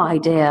no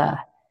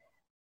idea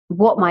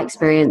what my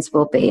experience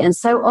will be. And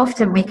so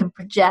often we can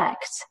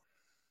project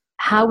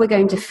how we're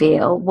going to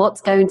feel,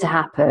 what's going to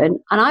happen.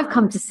 And I've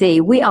come to see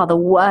we are the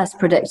worst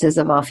predictors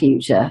of our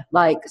future.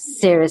 Like,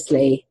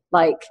 seriously,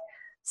 like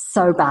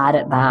so bad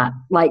at that.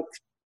 Like,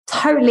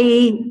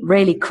 totally,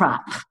 really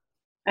crap.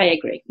 I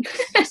agree.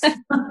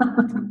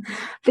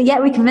 But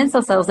yet we convince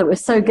ourselves that we're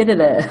so good at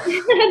it.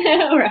 I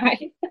know,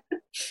 right?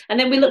 And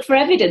then we look for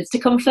evidence to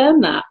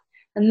confirm that.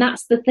 And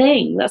that's the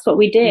thing. That's what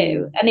we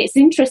do. And it's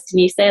interesting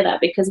you say that,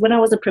 because when I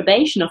was a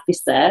probation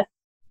officer,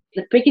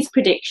 the biggest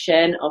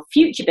prediction of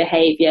future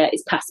behaviour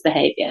is past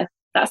behaviour.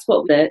 That's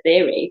what the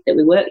theory that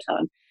we worked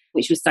on,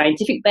 which was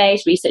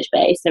scientific-based,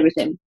 research-based,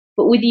 everything.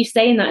 But with you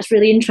saying that, it's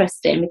really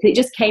interesting, because it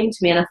just came to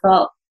me and I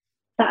thought,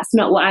 that's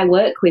not what I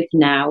work with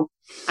now.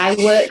 I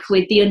work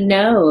with the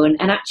unknown,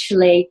 and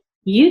actually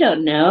you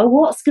don't know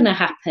what's going to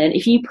happen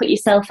if you put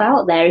yourself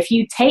out there, if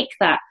you take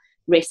that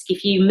risk,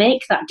 if you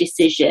make that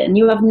decision.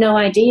 You have no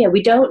idea.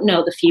 We don't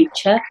know the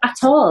future at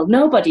all.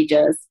 Nobody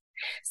does.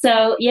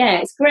 So yeah,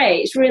 it's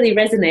great. It's really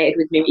resonated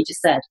with me what you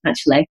just said,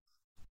 actually.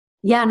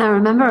 Yeah, and I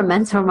remember a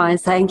mentor of mine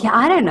saying, yeah,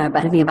 I don't know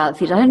about anything about the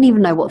future. I don't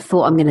even know what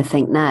thought I'm going to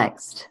think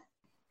next.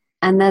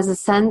 And there's a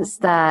sense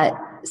that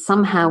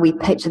somehow we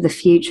picture the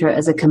future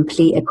as a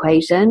complete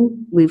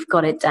equation. We've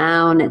got it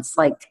down. It's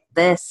like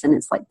this and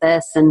it's like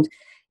this, and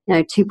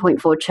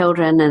 2.4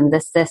 children and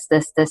this,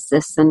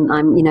 and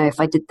I'm, if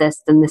I did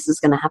this, then this is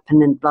going to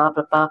happen, and blah,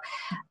 blah, blah.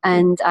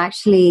 And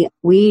actually,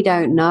 we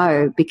don't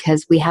know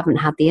because we haven't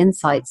had the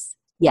insights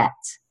yet.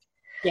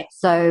 Yes.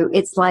 So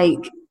it's like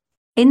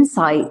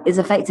insight is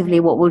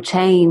effectively what will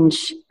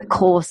change the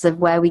course of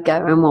where we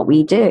go and what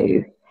we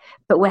do.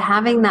 But we're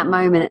having that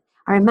moment.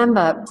 I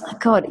remember, I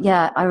call it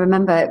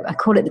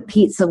the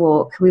pizza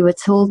walk. We were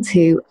told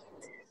to,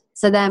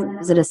 so then I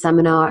was at a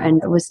seminar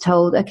and I was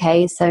told,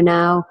 okay, so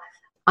now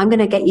I'm going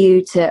to get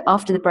you to,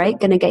 after the break,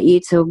 going to get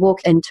you to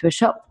walk into a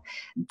shop,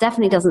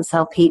 definitely doesn't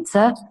sell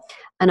pizza,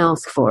 and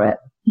ask for it.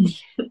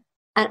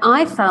 And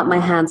I felt my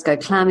hands go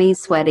clammy,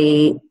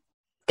 sweaty,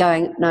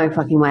 going, no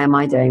fucking way am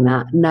I doing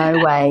that. No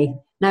way.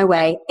 No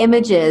way.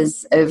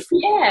 Images of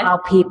how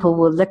people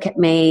will look at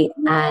me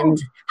and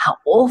how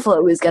awful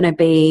it was going to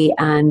be.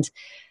 And,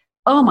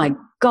 oh my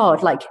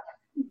God, like,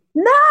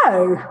 no,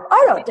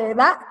 I'm not doing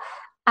that.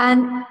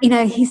 And,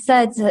 he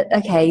said,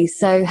 okay,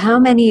 so how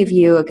many of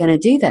you are going to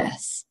do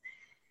this?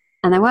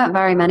 And there weren't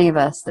very many of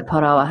us that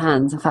put our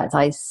hands. In fact,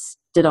 I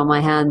stood on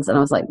my hands and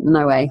I was like,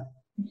 no way.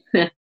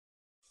 And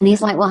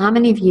he's like, well, how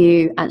many of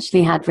you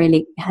actually had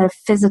a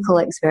physical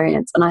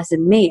experience? And I said,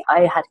 me,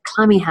 I had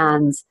clammy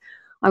hands.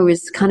 I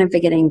was kind of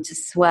beginning to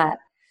sweat.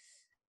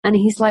 And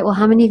he's like, well,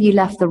 how many of you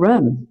left the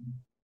room?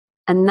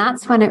 And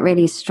that's when it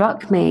really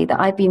struck me that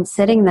I'd been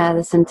sitting there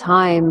this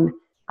entire time.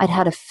 I'd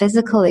had a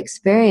physical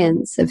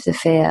experience of the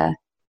fear,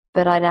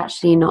 but I'd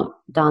actually not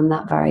done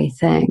that very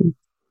thing.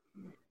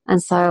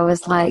 And so I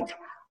was like,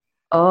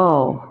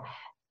 oh,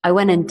 I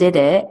went and did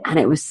it, and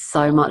it was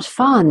so much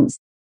fun.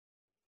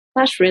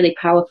 That's really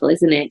powerful,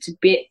 isn't it? To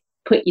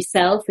put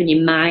yourself and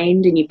your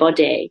mind and your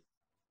body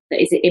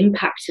that is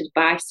impacted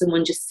by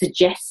someone just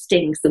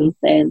suggesting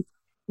something.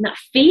 And that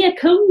fear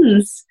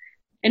comes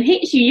and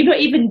hits you. You've not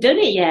even done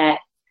it yet.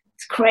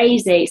 It's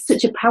crazy. It's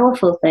such a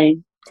powerful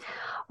thing.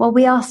 Well,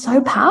 we are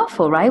so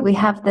powerful, right? We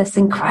have this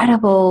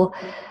incredible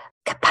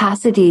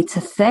capacity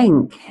to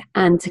think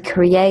and to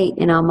create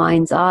in our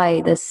mind's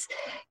eye this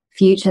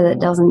future that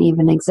doesn't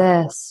even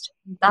exist.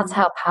 That's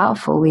how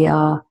powerful we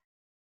are.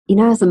 You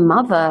know, as a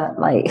mother,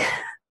 like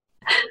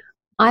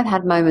I've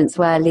had moments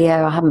where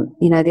Leo,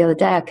 the other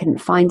day I couldn't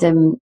find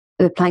him.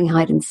 We were playing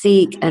hide and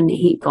seek and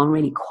he'd gone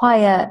really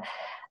quiet.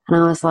 And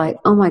I was like,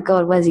 oh my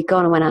God, where's he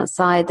gone? I went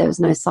outside. There was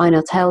no sign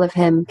or tell of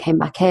him. Came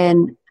back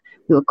in.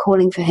 We were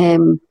calling for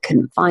him.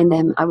 Couldn't find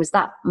him. I was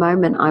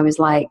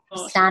like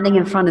standing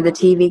in front of the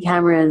TV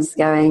cameras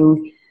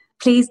going,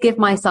 please give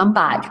my son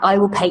back. I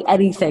will pay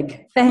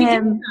anything for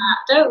him. We do that,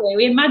 don't we?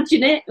 We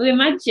imagine it. We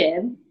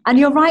imagine. And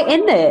you're right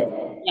in it.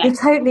 Yeah. You're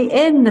totally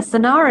in the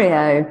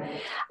scenario.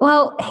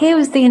 Well, here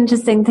was the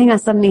interesting thing. I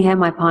suddenly hear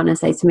my partner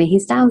say to me,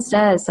 he's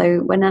downstairs.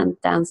 So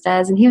went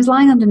downstairs and he was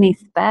lying underneath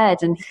the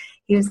bed and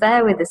he was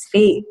there with his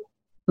feet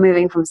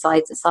moving from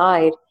side to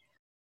side,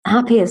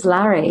 happy as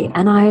Larry.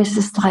 And I was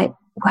just like,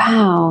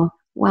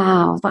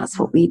 wow, that's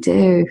what we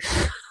do.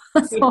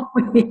 That's what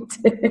we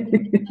do.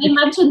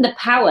 Imagine the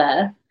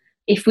power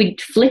if we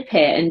flip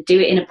it and do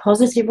it in a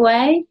positive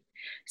way.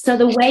 So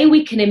the way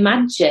we can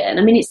imagine,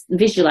 I mean, it's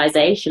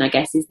visualization, I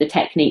guess, is the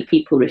technique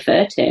people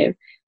refer to.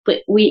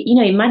 But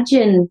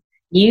imagine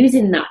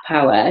using that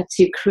power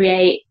to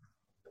create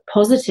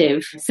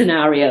positive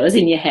scenarios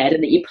in your head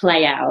and that you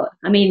play out.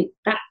 I mean,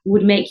 that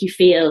would make you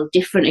feel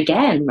different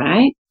again,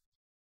 right?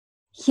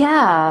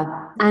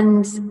 Yeah.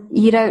 And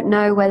you don't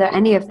know whether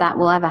any of that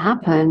will ever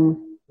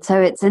happen. So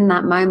it's in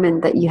that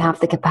moment that you have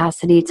the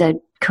capacity to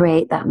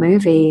create that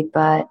movie,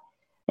 but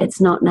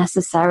it's not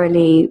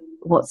necessarily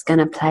what's going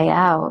to play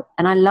out.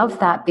 And I love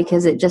that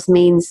because it just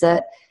means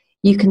that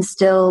you can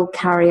still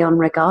carry on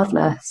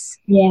regardless.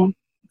 Yeah,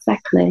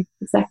 exactly.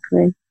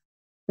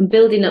 And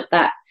building up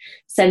that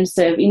sense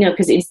of,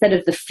 because instead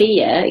of the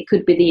fear, it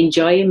could be the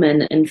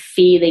enjoyment and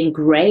feeling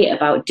great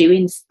about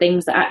doing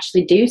things that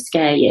actually do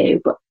scare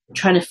you, but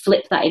trying to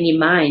flip that in your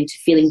mind to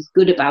feeling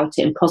good about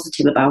it and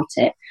positive about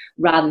it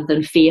rather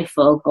than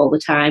fearful all the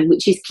time,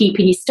 which is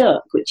keeping you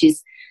stuck, which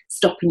is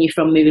stopping you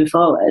from moving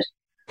forward.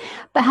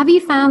 But have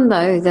you found,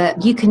 though,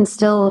 that you can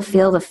still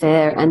feel the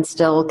fear and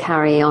still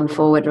carry on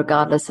forward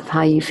regardless of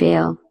how you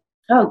feel?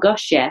 Oh,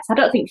 gosh, yes. I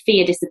don't think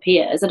fear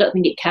disappears. I don't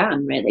think it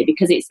can, really,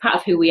 because it's part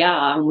of who we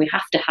are and we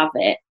have to have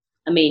it.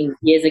 I mean,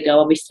 years ago,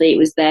 obviously, it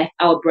was there.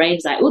 Our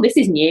brain's like, oh, this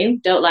is new.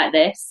 Don't like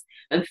this.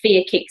 And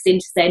fear kicks in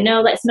to say,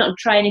 no, let's not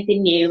try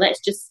anything new. Let's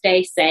just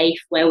stay safe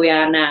where we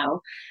are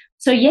now.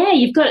 So, yeah,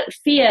 you've got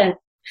fear.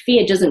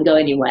 Fear doesn't go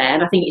anywhere.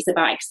 And I think it's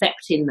about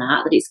accepting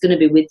that it's going to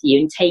be with you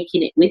and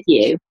taking it with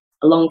you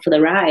along for the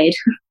ride.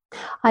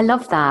 I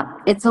love that.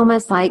 It's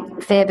almost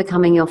like fear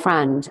becoming your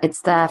friend.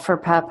 It's there for a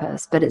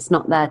purpose, but it's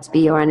not there to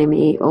be your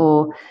enemy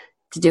or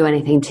to do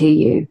anything to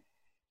you.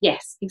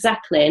 Yes,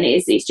 exactly. And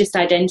it's just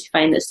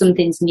identifying that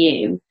something's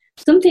new.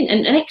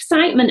 And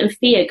excitement and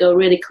fear go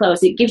really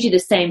close. It gives you the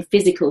same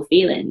physical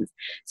feelings.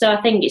 So I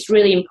think it's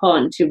really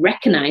important to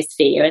recognize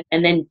fear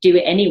and then do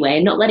it anyway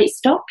and not let it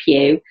stop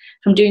you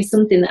from doing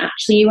something that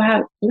actually you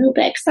are a little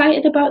bit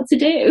excited about to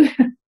do.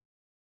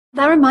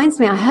 That reminds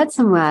me, I heard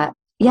somewhere,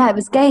 it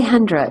was Gay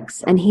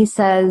Hendricks, and he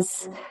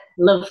says,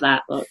 love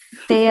that book.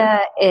 Fear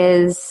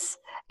is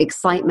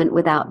excitement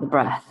without the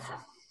breath.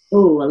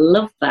 Oh, I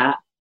love that.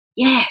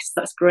 Yes,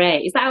 that's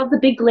great. Is that out of The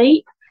Big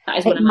Leap? That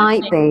is what it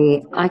might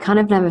be. I kind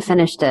of never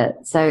finished it,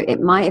 so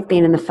it might have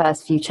been in the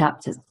first few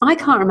chapters. I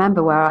can't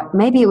remember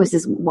maybe it was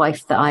his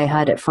wife that I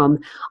heard it from.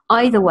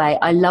 Either way,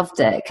 I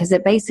loved it because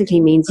it basically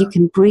means you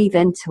can breathe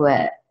into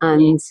it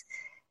and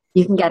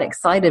you can get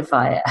excited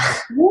by it.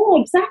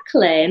 Yeah,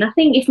 exactly. And I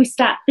think if we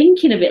start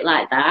thinking of it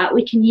like that,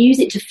 we can use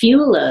it to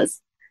fuel us.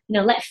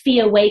 Let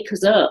fear wake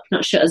us up,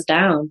 not shut us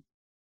down.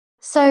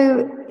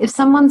 So if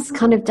someone's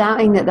kind of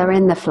doubting that they're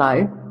in the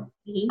flow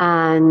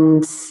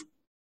and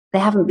they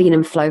haven't been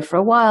in flow for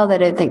a while, they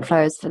don't think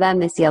flow is for them,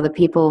 they see other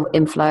people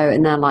in flow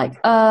and they're like,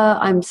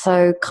 I'm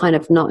so kind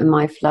of not in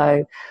my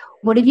flow.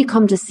 What have you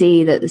come to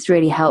see that this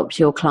really helped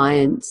your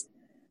clients?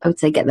 I would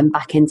say get them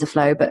back into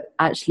flow, but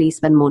actually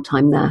spend more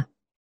time there.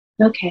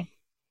 Okay.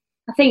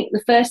 I think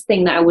the first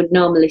thing that I would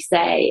normally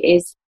say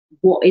is,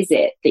 what is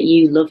it that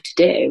you love to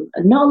do?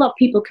 And not a lot of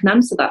people can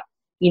answer that,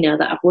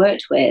 that I've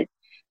worked with.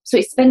 So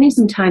it's spending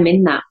some time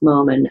in that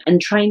moment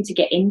and trying to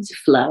get into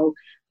flow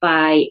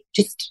by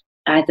just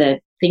either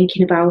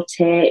thinking about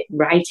it,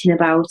 writing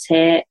about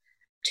it,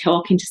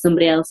 talking to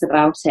somebody else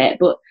about it,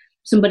 but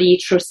somebody you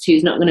trust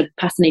who's not going to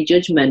pass any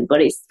judgment.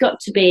 But it's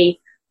got to be,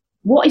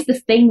 what is the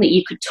thing that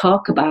you could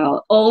talk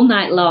about all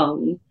night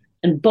long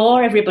and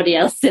bore everybody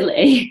else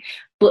silly,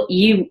 but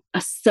you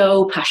are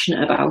so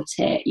passionate about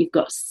it. You've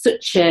got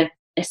such a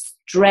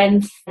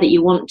strength that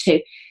you want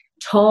to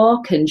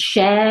talk and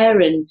share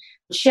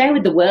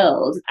with the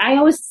world. I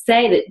always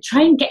say that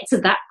try and get to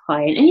that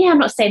point. And I'm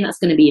not saying that's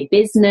going to be a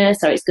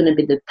business or it's going to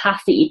be the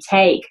path that you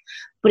take,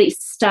 but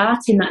it's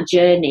starting that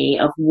journey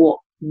of what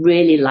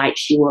really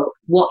lights you up,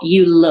 what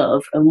you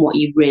love and what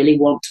you really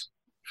want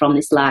from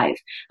this life.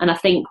 And I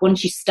think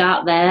once you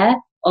start there,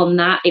 on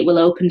that, it will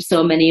open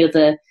so many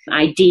other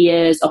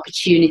ideas,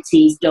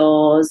 opportunities,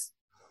 doors,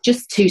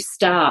 just to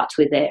start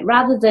with it,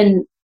 rather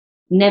than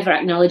never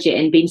acknowledge it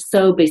and being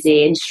so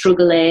busy and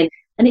struggling.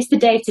 And it's the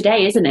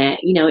day-to-day, isn't it?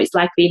 You know, it's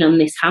like being on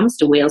this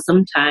hamster wheel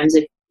sometimes.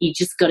 If you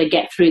just got to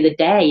get through the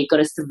day, you've got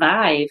to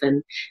survive,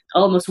 and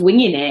almost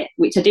winging it,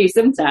 which I do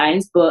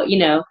sometimes, but, you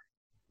know,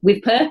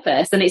 with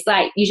purpose. And it's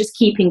like you're just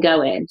keeping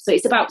going. So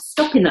it's about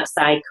stopping that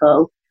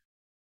cycle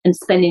and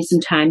spending some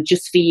time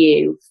just for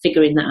you,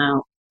 figuring that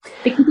out.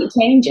 Because it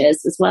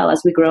changes as well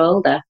as we grow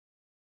older.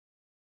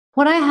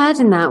 What I heard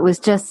in that was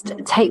just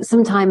take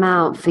some time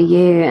out for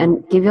you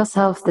and give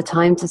yourself the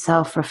time to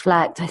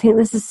self-reflect. I think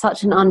this is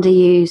such an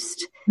underused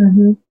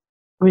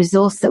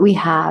resource that we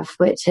have,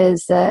 which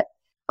is that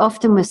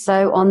often we're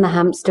so on the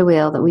hamster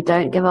wheel that we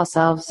don't give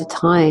ourselves the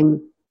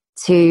time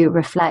to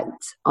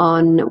reflect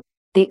on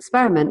the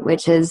experiment,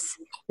 which is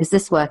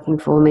this working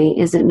for me?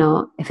 Is it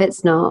not? If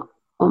it's not,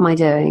 what am I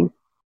doing?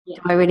 Yeah.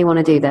 Do I really want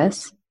to do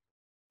this?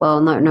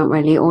 Well, no, not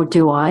really. Or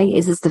do I?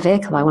 Is this the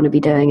vehicle I want to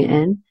be doing it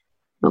in?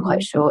 Not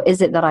quite sure.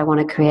 Is it that I want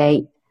to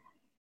create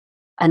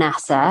an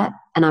asset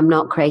and I'm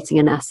not creating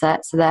an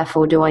asset? So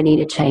therefore, do I need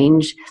to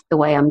change the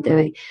way I'm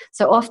doing?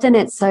 So often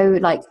it's so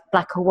like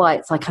black or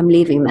white. It's like, I'm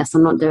leaving this.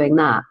 I'm not doing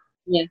that.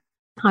 Yeah.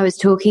 I was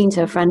talking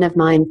to a friend of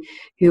mine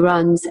who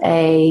runs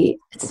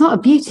it's not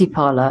a beauty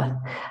parlor.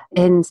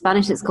 In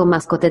Spanish, it's called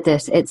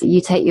mascotetes. It's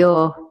you take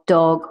your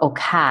dog or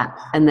cat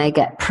and they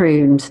get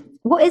pruned.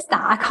 What is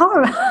that? I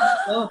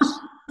can't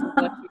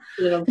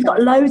remember. We've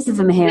got loads of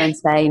them here in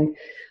Spain.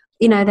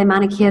 You know, they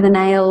manicure the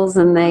nails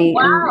and they...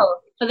 Wow,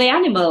 for the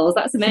animals,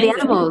 that's amazing. For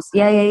the animals,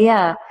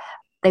 yeah.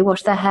 They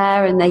wash their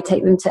hair and they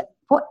take them to...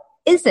 What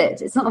is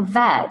it? It's not a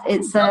vet.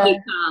 It's doggy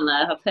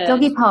parlour, I've heard.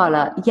 Doggy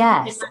parlour,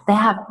 yes. They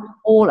have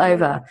all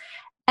over.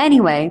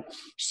 Anyway,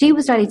 she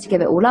was ready to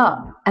give it all up.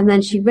 And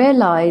then she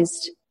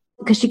realised,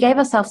 because she gave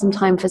herself some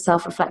time for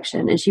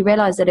self-reflection, and she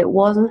realised that it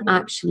wasn't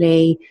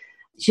actually...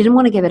 She didn't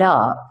want to give it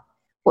up.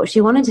 What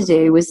she wanted to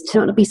do was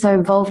to not be so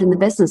involved in the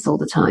business all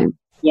the time.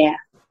 Yeah.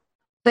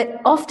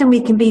 But often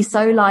we can be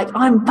so like,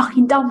 I'm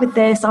fucking done with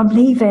this, I'm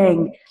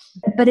leaving.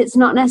 But it's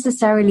not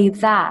necessarily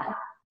that.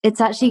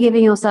 It's actually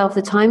giving yourself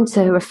the time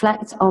to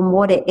reflect on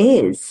what it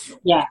is.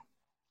 Yeah.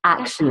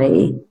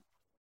 Actually.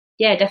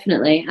 Yeah,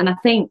 definitely. And I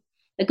think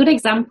a good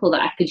example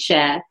that I could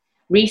share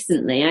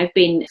recently,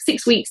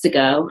 6 weeks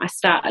ago, I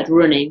started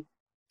running.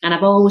 And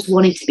I've always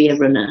wanted to be a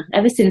runner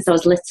ever since I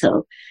was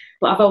little.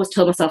 But I've always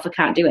told myself I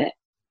can't do it.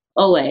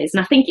 Always.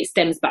 And I think it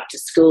stems back to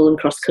school and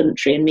cross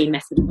country and me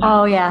messing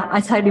about. Oh yeah, I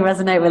totally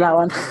resonate with that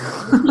one.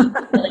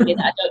 Telling me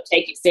that I don't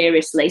take it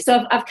seriously.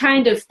 So I've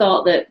kind of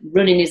thought that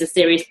running is a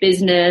serious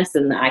business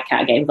and that I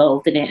can't get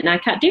involved in it and I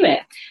can't do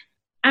it.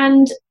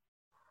 And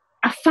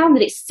I found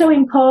that it's so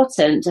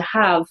important to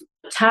have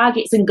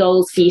targets and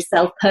goals for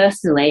yourself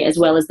personally as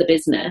well as the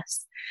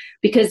business.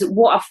 Because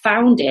what I've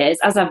found is,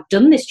 as I've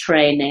done this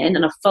training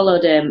and I've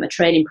followed a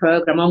training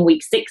program on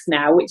week 6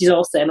 now, which is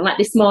awesome. And like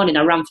this morning,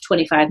 I ran for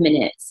 25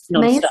 minutes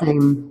non-stop.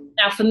 Amazing.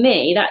 Now, for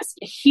me, that's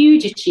a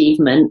huge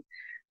achievement,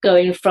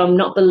 going from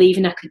not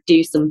believing I could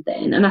do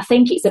something. And I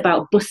think it's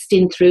about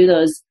busting through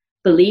those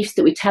beliefs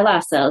that we tell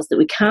ourselves that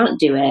we can't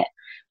do it.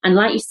 And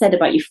like you said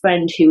about your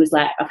friend who was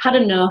like, I've had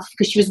enough,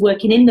 because she was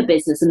working in the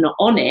business and not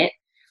on it.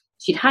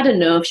 She'd had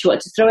enough, she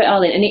wanted to throw it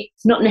all in. And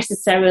it's not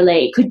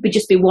necessarily, it could be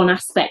just be one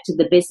aspect of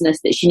the business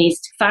that she needs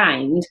to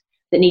find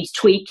that needs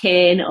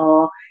tweaking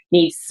or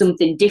needs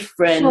something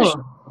different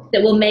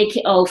that will make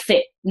it all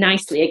fit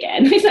nicely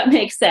again, if that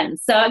makes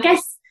sense. So I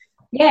guess,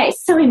 yeah,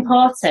 it's so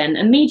important.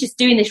 And me just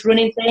doing this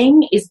running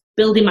thing is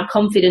building my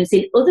confidence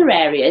in other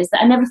areas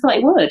that I never thought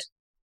it would.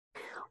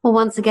 Well,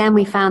 once again,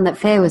 we found that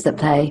fear was at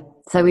play.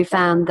 So we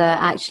found that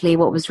actually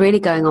what was really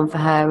going on for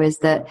her is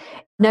that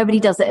nobody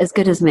does it as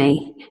good as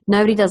me.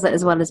 Nobody does it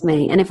as well as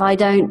me. And if I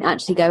don't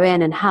actually go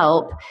in and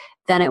help,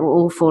 then it will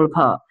all fall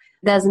apart.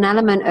 There's an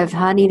element of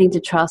her needing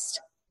to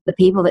trust the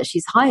people that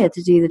she's hired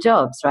to do the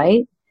jobs,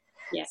 right?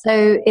 Yeah.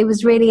 So it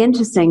was really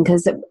interesting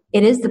because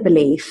it is the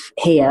belief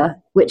here,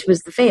 which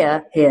was the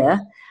fear here,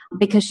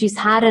 because she's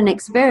had an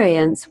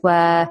experience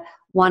where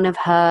one of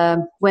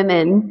her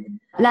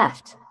women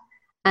left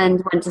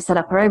and went to set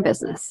up her own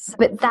business.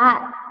 But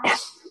that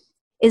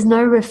is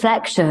no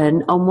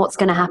reflection on what's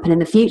going to happen in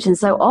the future. And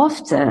so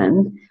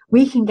often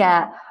we can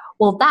get,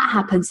 well, that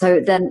happened, so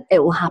then it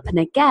will happen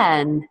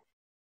again.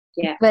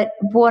 Yeah. But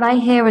what I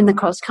hear in the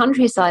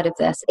cross-country side of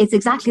this, it's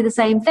exactly the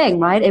same thing,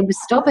 right? It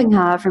was stopping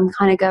her from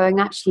kind of going,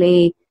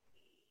 actually,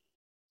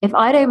 if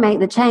I don't make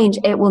the change,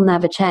 it will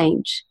never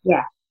change.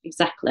 Yeah,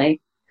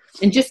 exactly.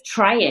 And just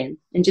trying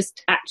and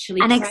just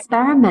actually... And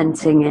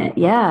experimenting it,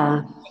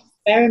 yeah.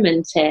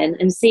 Experimenting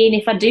and seeing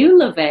if I do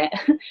love it.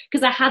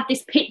 Because I had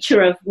this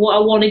picture of what I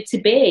wanted to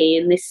be,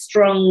 and this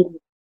strong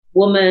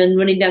woman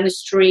running down the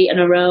street on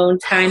her own,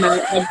 time out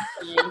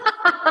editing.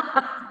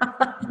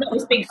 Not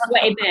this big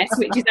sweaty mess,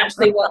 which is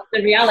actually what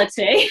the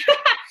reality.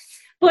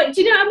 But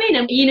do you know what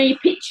I mean? You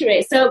picture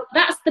it. So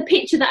that's the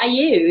picture that I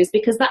use,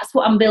 because that's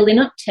what I'm building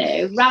up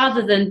to,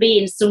 rather than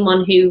being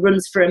someone who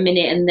runs for a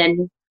minute and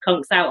then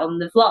conks out on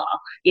the floor,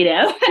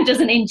 and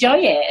doesn't enjoy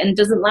it and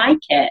doesn't like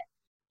it.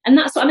 And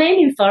that's what I'm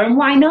aiming for. And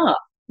why not?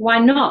 Why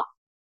not?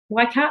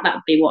 Why can't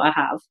that be what I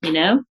have?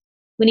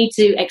 We need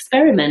to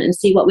experiment and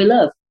see what we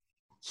love.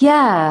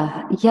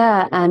 Yeah.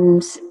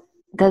 And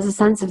there's a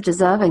sense of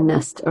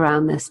deservingness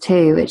around this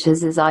too, which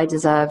is I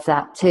deserve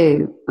that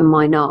too. And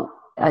why not?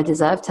 I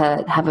deserve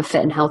to have a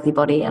fit and healthy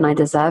body, and I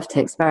deserve to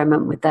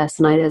experiment with this,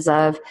 and I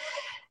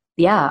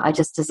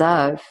just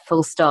deserve,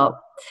 full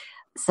stop.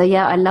 So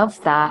yeah, I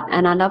love that.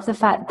 And I love the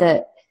fact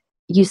that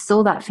you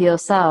saw that for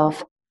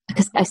yourself,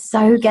 because I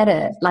so get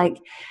it. Like,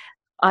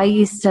 I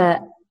used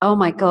to, oh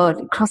my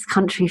God, cross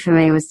country for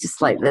me was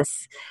just like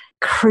this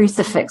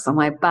crucifix on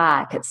my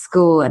back at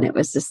school. And it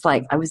was just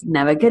like, I was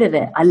never good at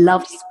it. I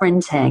loved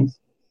sprinting,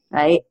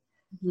 right?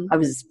 Mm-hmm. I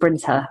was a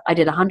sprinter. I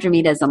did 100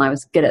 meters and I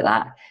was good at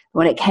that.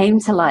 When it came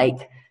to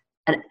like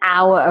an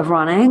hour of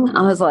running,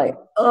 I was like,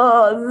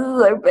 oh, this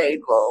is so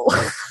painful.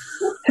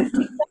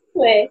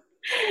 Exactly.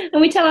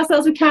 And we tell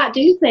ourselves we can't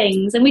do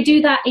things. And we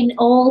do that in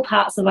all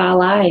parts of our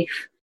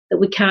life, that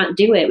we can't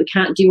do it. We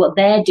can't do what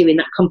they're doing,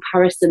 that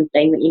comparison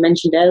thing that you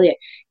mentioned earlier.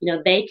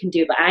 They can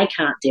do it, but I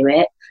can't do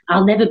it.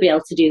 I'll never be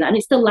able to do that. And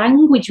it's the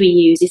language we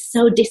use is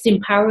so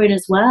disempowering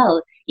as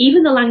well.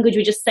 Even the language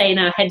we just say in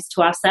our heads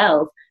to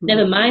ourselves,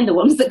 never mind the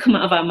ones that come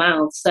out of our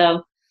mouths.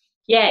 So,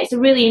 yeah, it's a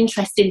really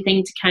interesting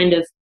thing to kind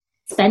of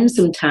spend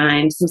some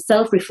time, some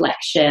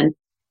self-reflection,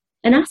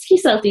 and ask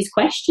yourself these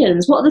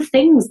questions. What are the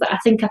things that I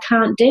think I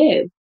can't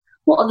do?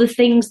 What are the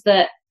things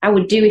that I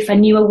would do if I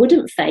knew I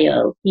wouldn't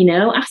fail?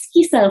 Ask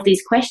yourself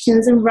these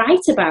questions and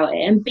write about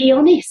it and be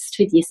honest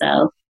with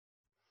yourself.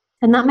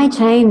 And that may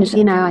change.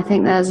 I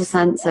think there's a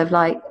sense of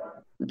like,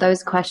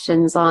 those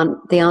questions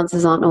the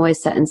answers aren't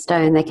always set in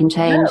stone. They can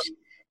change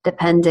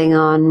depending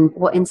on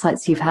what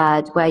insights you've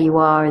had, where you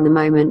are in the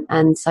moment,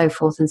 and so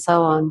forth and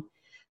so on.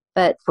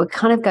 But we'll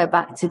kind of go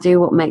back to do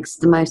what makes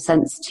the most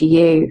sense to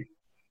you.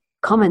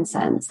 Common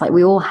sense. Like,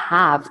 we all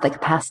have the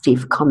capacity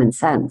for common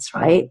sense,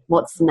 right?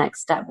 What's the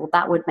next step? Well,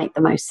 that would make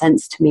the most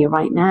sense to me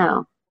right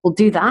now. We'll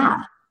do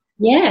that.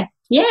 Yeah,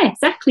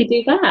 exactly.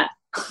 Do that.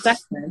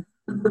 Exactly.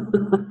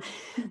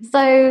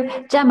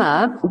 So,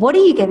 Gemma, what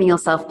are you giving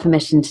yourself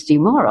permission to do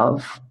more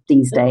of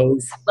these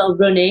days? Well,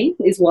 running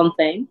is one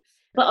thing,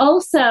 but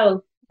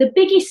also the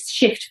biggest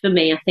shift for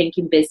me, I think,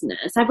 in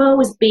business, I've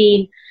always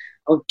been,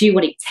 I'll do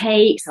what it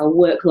takes, I'll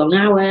work long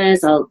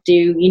hours, I'll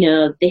do,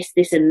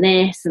 this and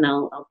this, and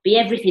I'll be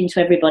everything to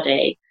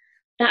everybody.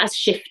 That has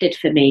shifted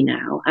for me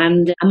now,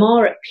 and I'm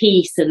more at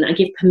peace, and I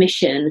give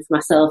permission for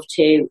myself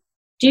to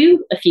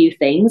do a few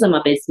things on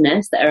my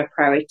business that are a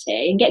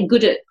priority and get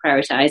good at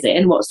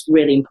prioritising what's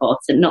really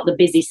important, not the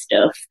busy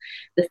stuff,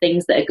 the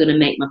things that are going to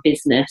make my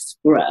business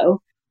grow.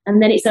 And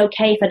then it's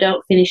okay if I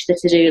don't finish the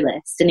to-do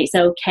list, and it's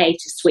okay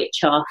to switch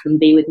off and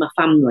be with my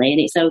family,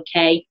 and it's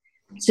okay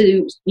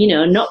to,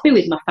 not be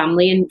with my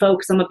family and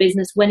focus on my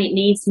business when it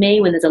needs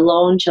me, when there's a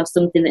launch or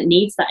something that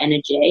needs that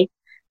energy.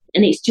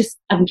 And it's just,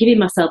 I'm giving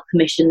myself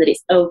permission that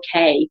it's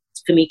okay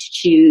for me to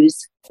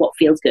choose what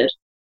feels good,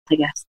 I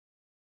guess.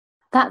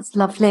 That's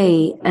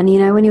lovely. And,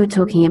 when you were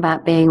talking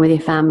about being with your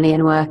family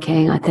and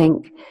working, I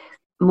think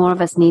more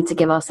of us need to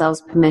give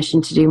ourselves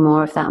permission to do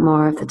more of that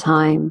more of the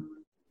time.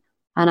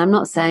 And I'm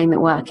not saying that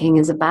working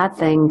is a bad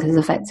thing, because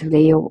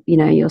effectively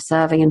you're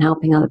serving and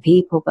helping other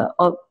people. But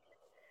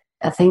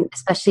I think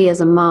especially as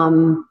a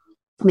mum,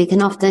 we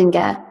can often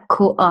get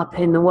caught up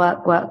in the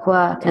work,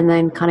 and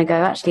then kind of go,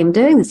 actually, I'm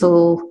doing this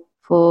all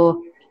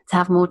to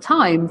have more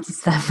time to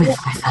serve with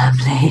my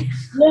family.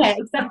 Yeah,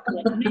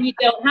 exactly. And then you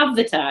don't have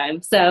the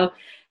time. So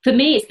for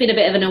me, it's been a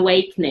bit of an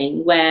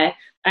awakening where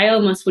I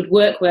almost would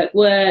work,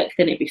 then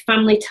it'd be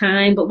family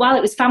time. But while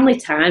it was family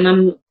time,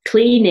 I'm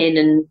cleaning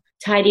and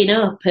tidying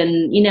up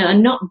and,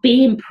 and not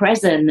being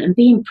present. And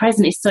being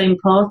present is so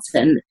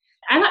important.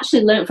 I've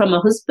actually learned from my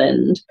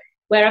husband,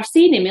 where I've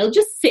seen him, he'll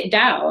just sit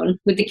down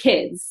with the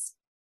kids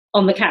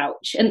on the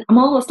couch. And I'm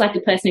almost like a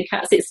person who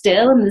can't sit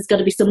still, and there's got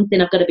to be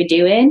something I've got to be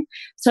doing.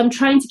 So I'm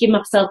trying to give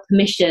myself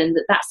permission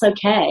that that's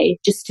okay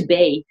just to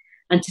be,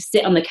 and to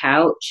sit on the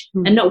couch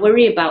and not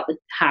worry about the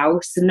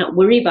house and not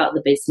worry about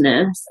the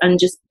business, and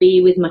just be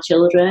with my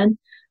children.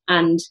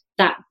 And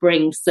that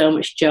brings so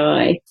much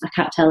joy. I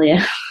can't tell you.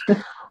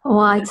 Oh,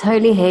 I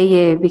totally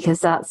hear you,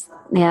 because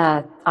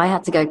I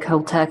had to go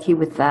cold turkey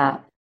with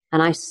that.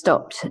 And I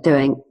stopped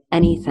doing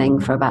anything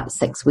for about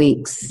 6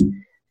 weeks,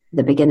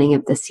 the beginning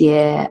of this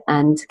year,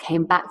 and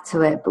came back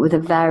to it, but with a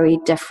very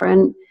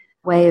different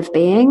way of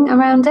being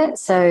around it.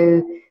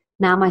 So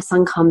now my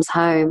son comes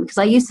home, because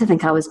I used to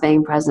think I was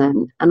being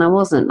present, and I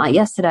wasn't. Like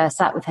yesterday, I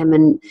sat with him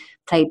and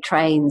played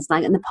trains.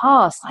 Like in the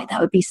past, that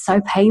would be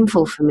so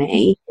painful for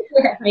me.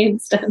 Yeah, I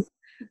understand.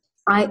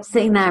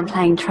 Sitting there and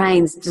playing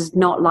trains does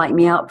not light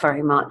me up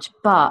very much.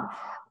 But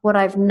what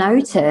I've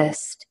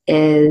noticed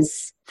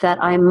is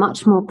that I'm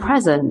much more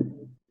present.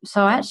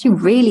 So I actually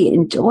really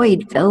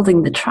enjoyed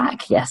building the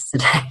track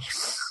yesterday.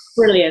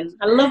 Brilliant.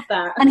 I love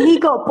that. And he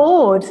got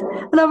bored.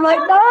 And I'm like,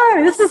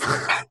 no, this is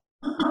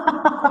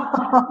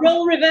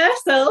Role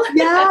reversal.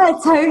 Yeah,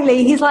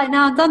 totally. He's like,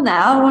 no, I'm done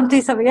now. I want to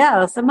do something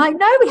else. I'm like,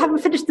 no, we haven't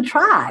finished the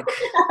track.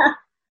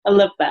 I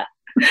love that.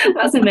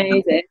 That's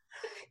amazing.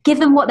 Give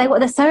them what they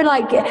want. They're so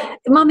like,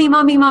 mummy,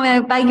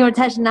 I beg your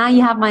attention. Now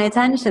you have my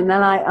attention. They're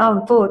like, oh,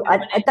 I'm bored.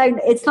 I don't,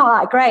 it's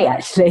not that great,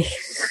 actually.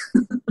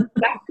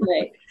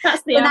 Exactly.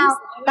 That's the answer.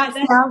 That's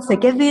the answer.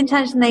 Give the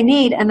attention they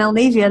need and they'll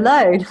leave you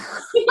alone.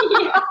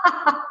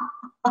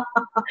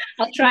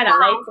 I'll try that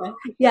later.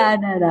 Yeah,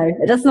 no.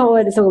 That's not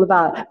what it's all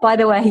about. By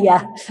the way,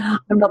 yeah,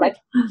 I'm not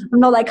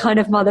that kind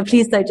of mother.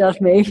 Please don't judge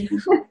me.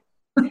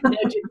 No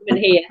judgment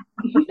here.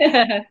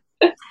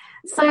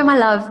 So, my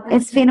love,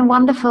 it's been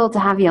wonderful to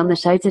have you on the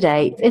show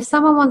today. If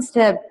someone wants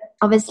to,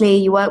 obviously,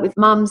 you work with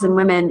mums and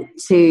women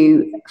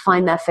to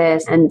find their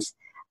fears and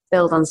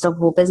build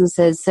unstoppable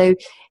businesses. So,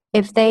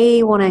 if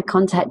they want to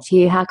contact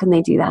you, how can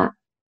they do that?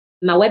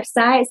 My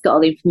website's got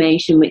all the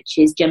information, which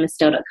is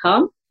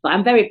gemmastow.com. But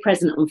I'm very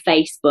present on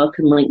Facebook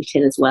and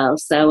LinkedIn as well.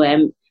 So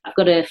I've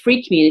got a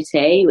free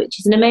community, which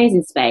is an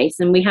amazing space.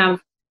 And we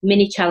have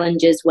mini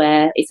challenges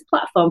where it's a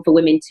platform for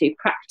women to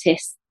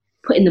practice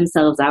putting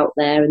themselves out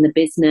there in the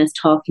business,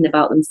 talking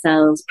about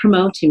themselves,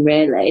 promoting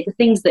really the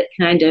things that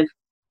kind of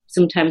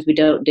sometimes we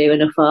don't do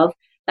enough of.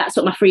 That's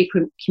what my free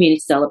community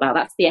is all about.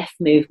 That's the F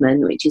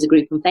Movement, which is a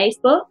group on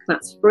Facebook.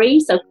 That's free.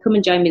 So come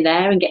and join me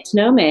there and get to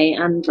know me.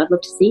 And I'd love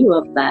to see you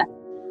over there.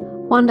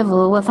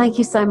 Wonderful. Well, thank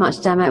you so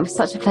much, Gemma. It was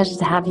such a pleasure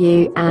to have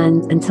you.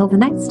 And until the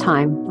next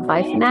time,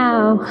 bye for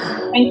now.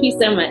 Thank you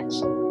so much.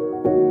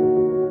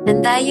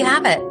 And there you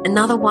have it.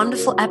 Another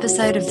wonderful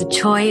episode of The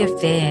Joy of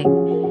Being.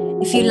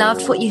 If you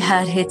loved what you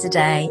heard here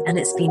today and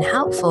it's been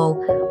helpful,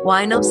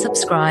 why not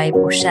subscribe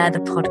or share the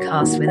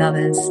podcast with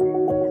others?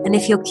 And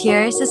if you're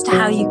curious as to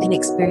how you can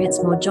experience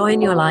more joy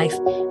in your life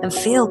and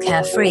feel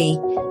carefree,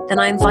 then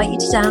I invite you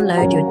to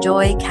download your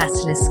Joy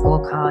Catalyst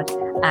scorecard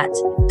at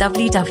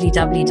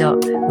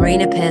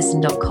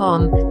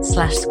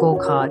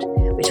www.marinapearson.com/scorecard,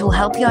 which will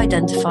help you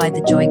identify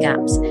the joy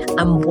gaps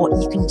and what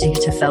you can do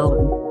to fill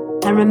them.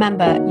 And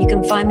remember, you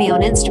can find me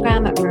on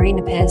Instagram at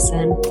Marina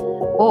Pearson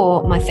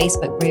or my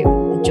Facebook group,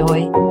 The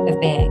Joy of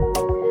Being.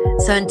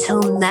 So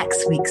until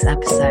next week's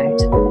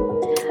episode,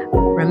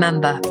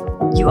 remember,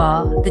 you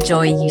are the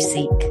joy you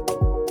seek.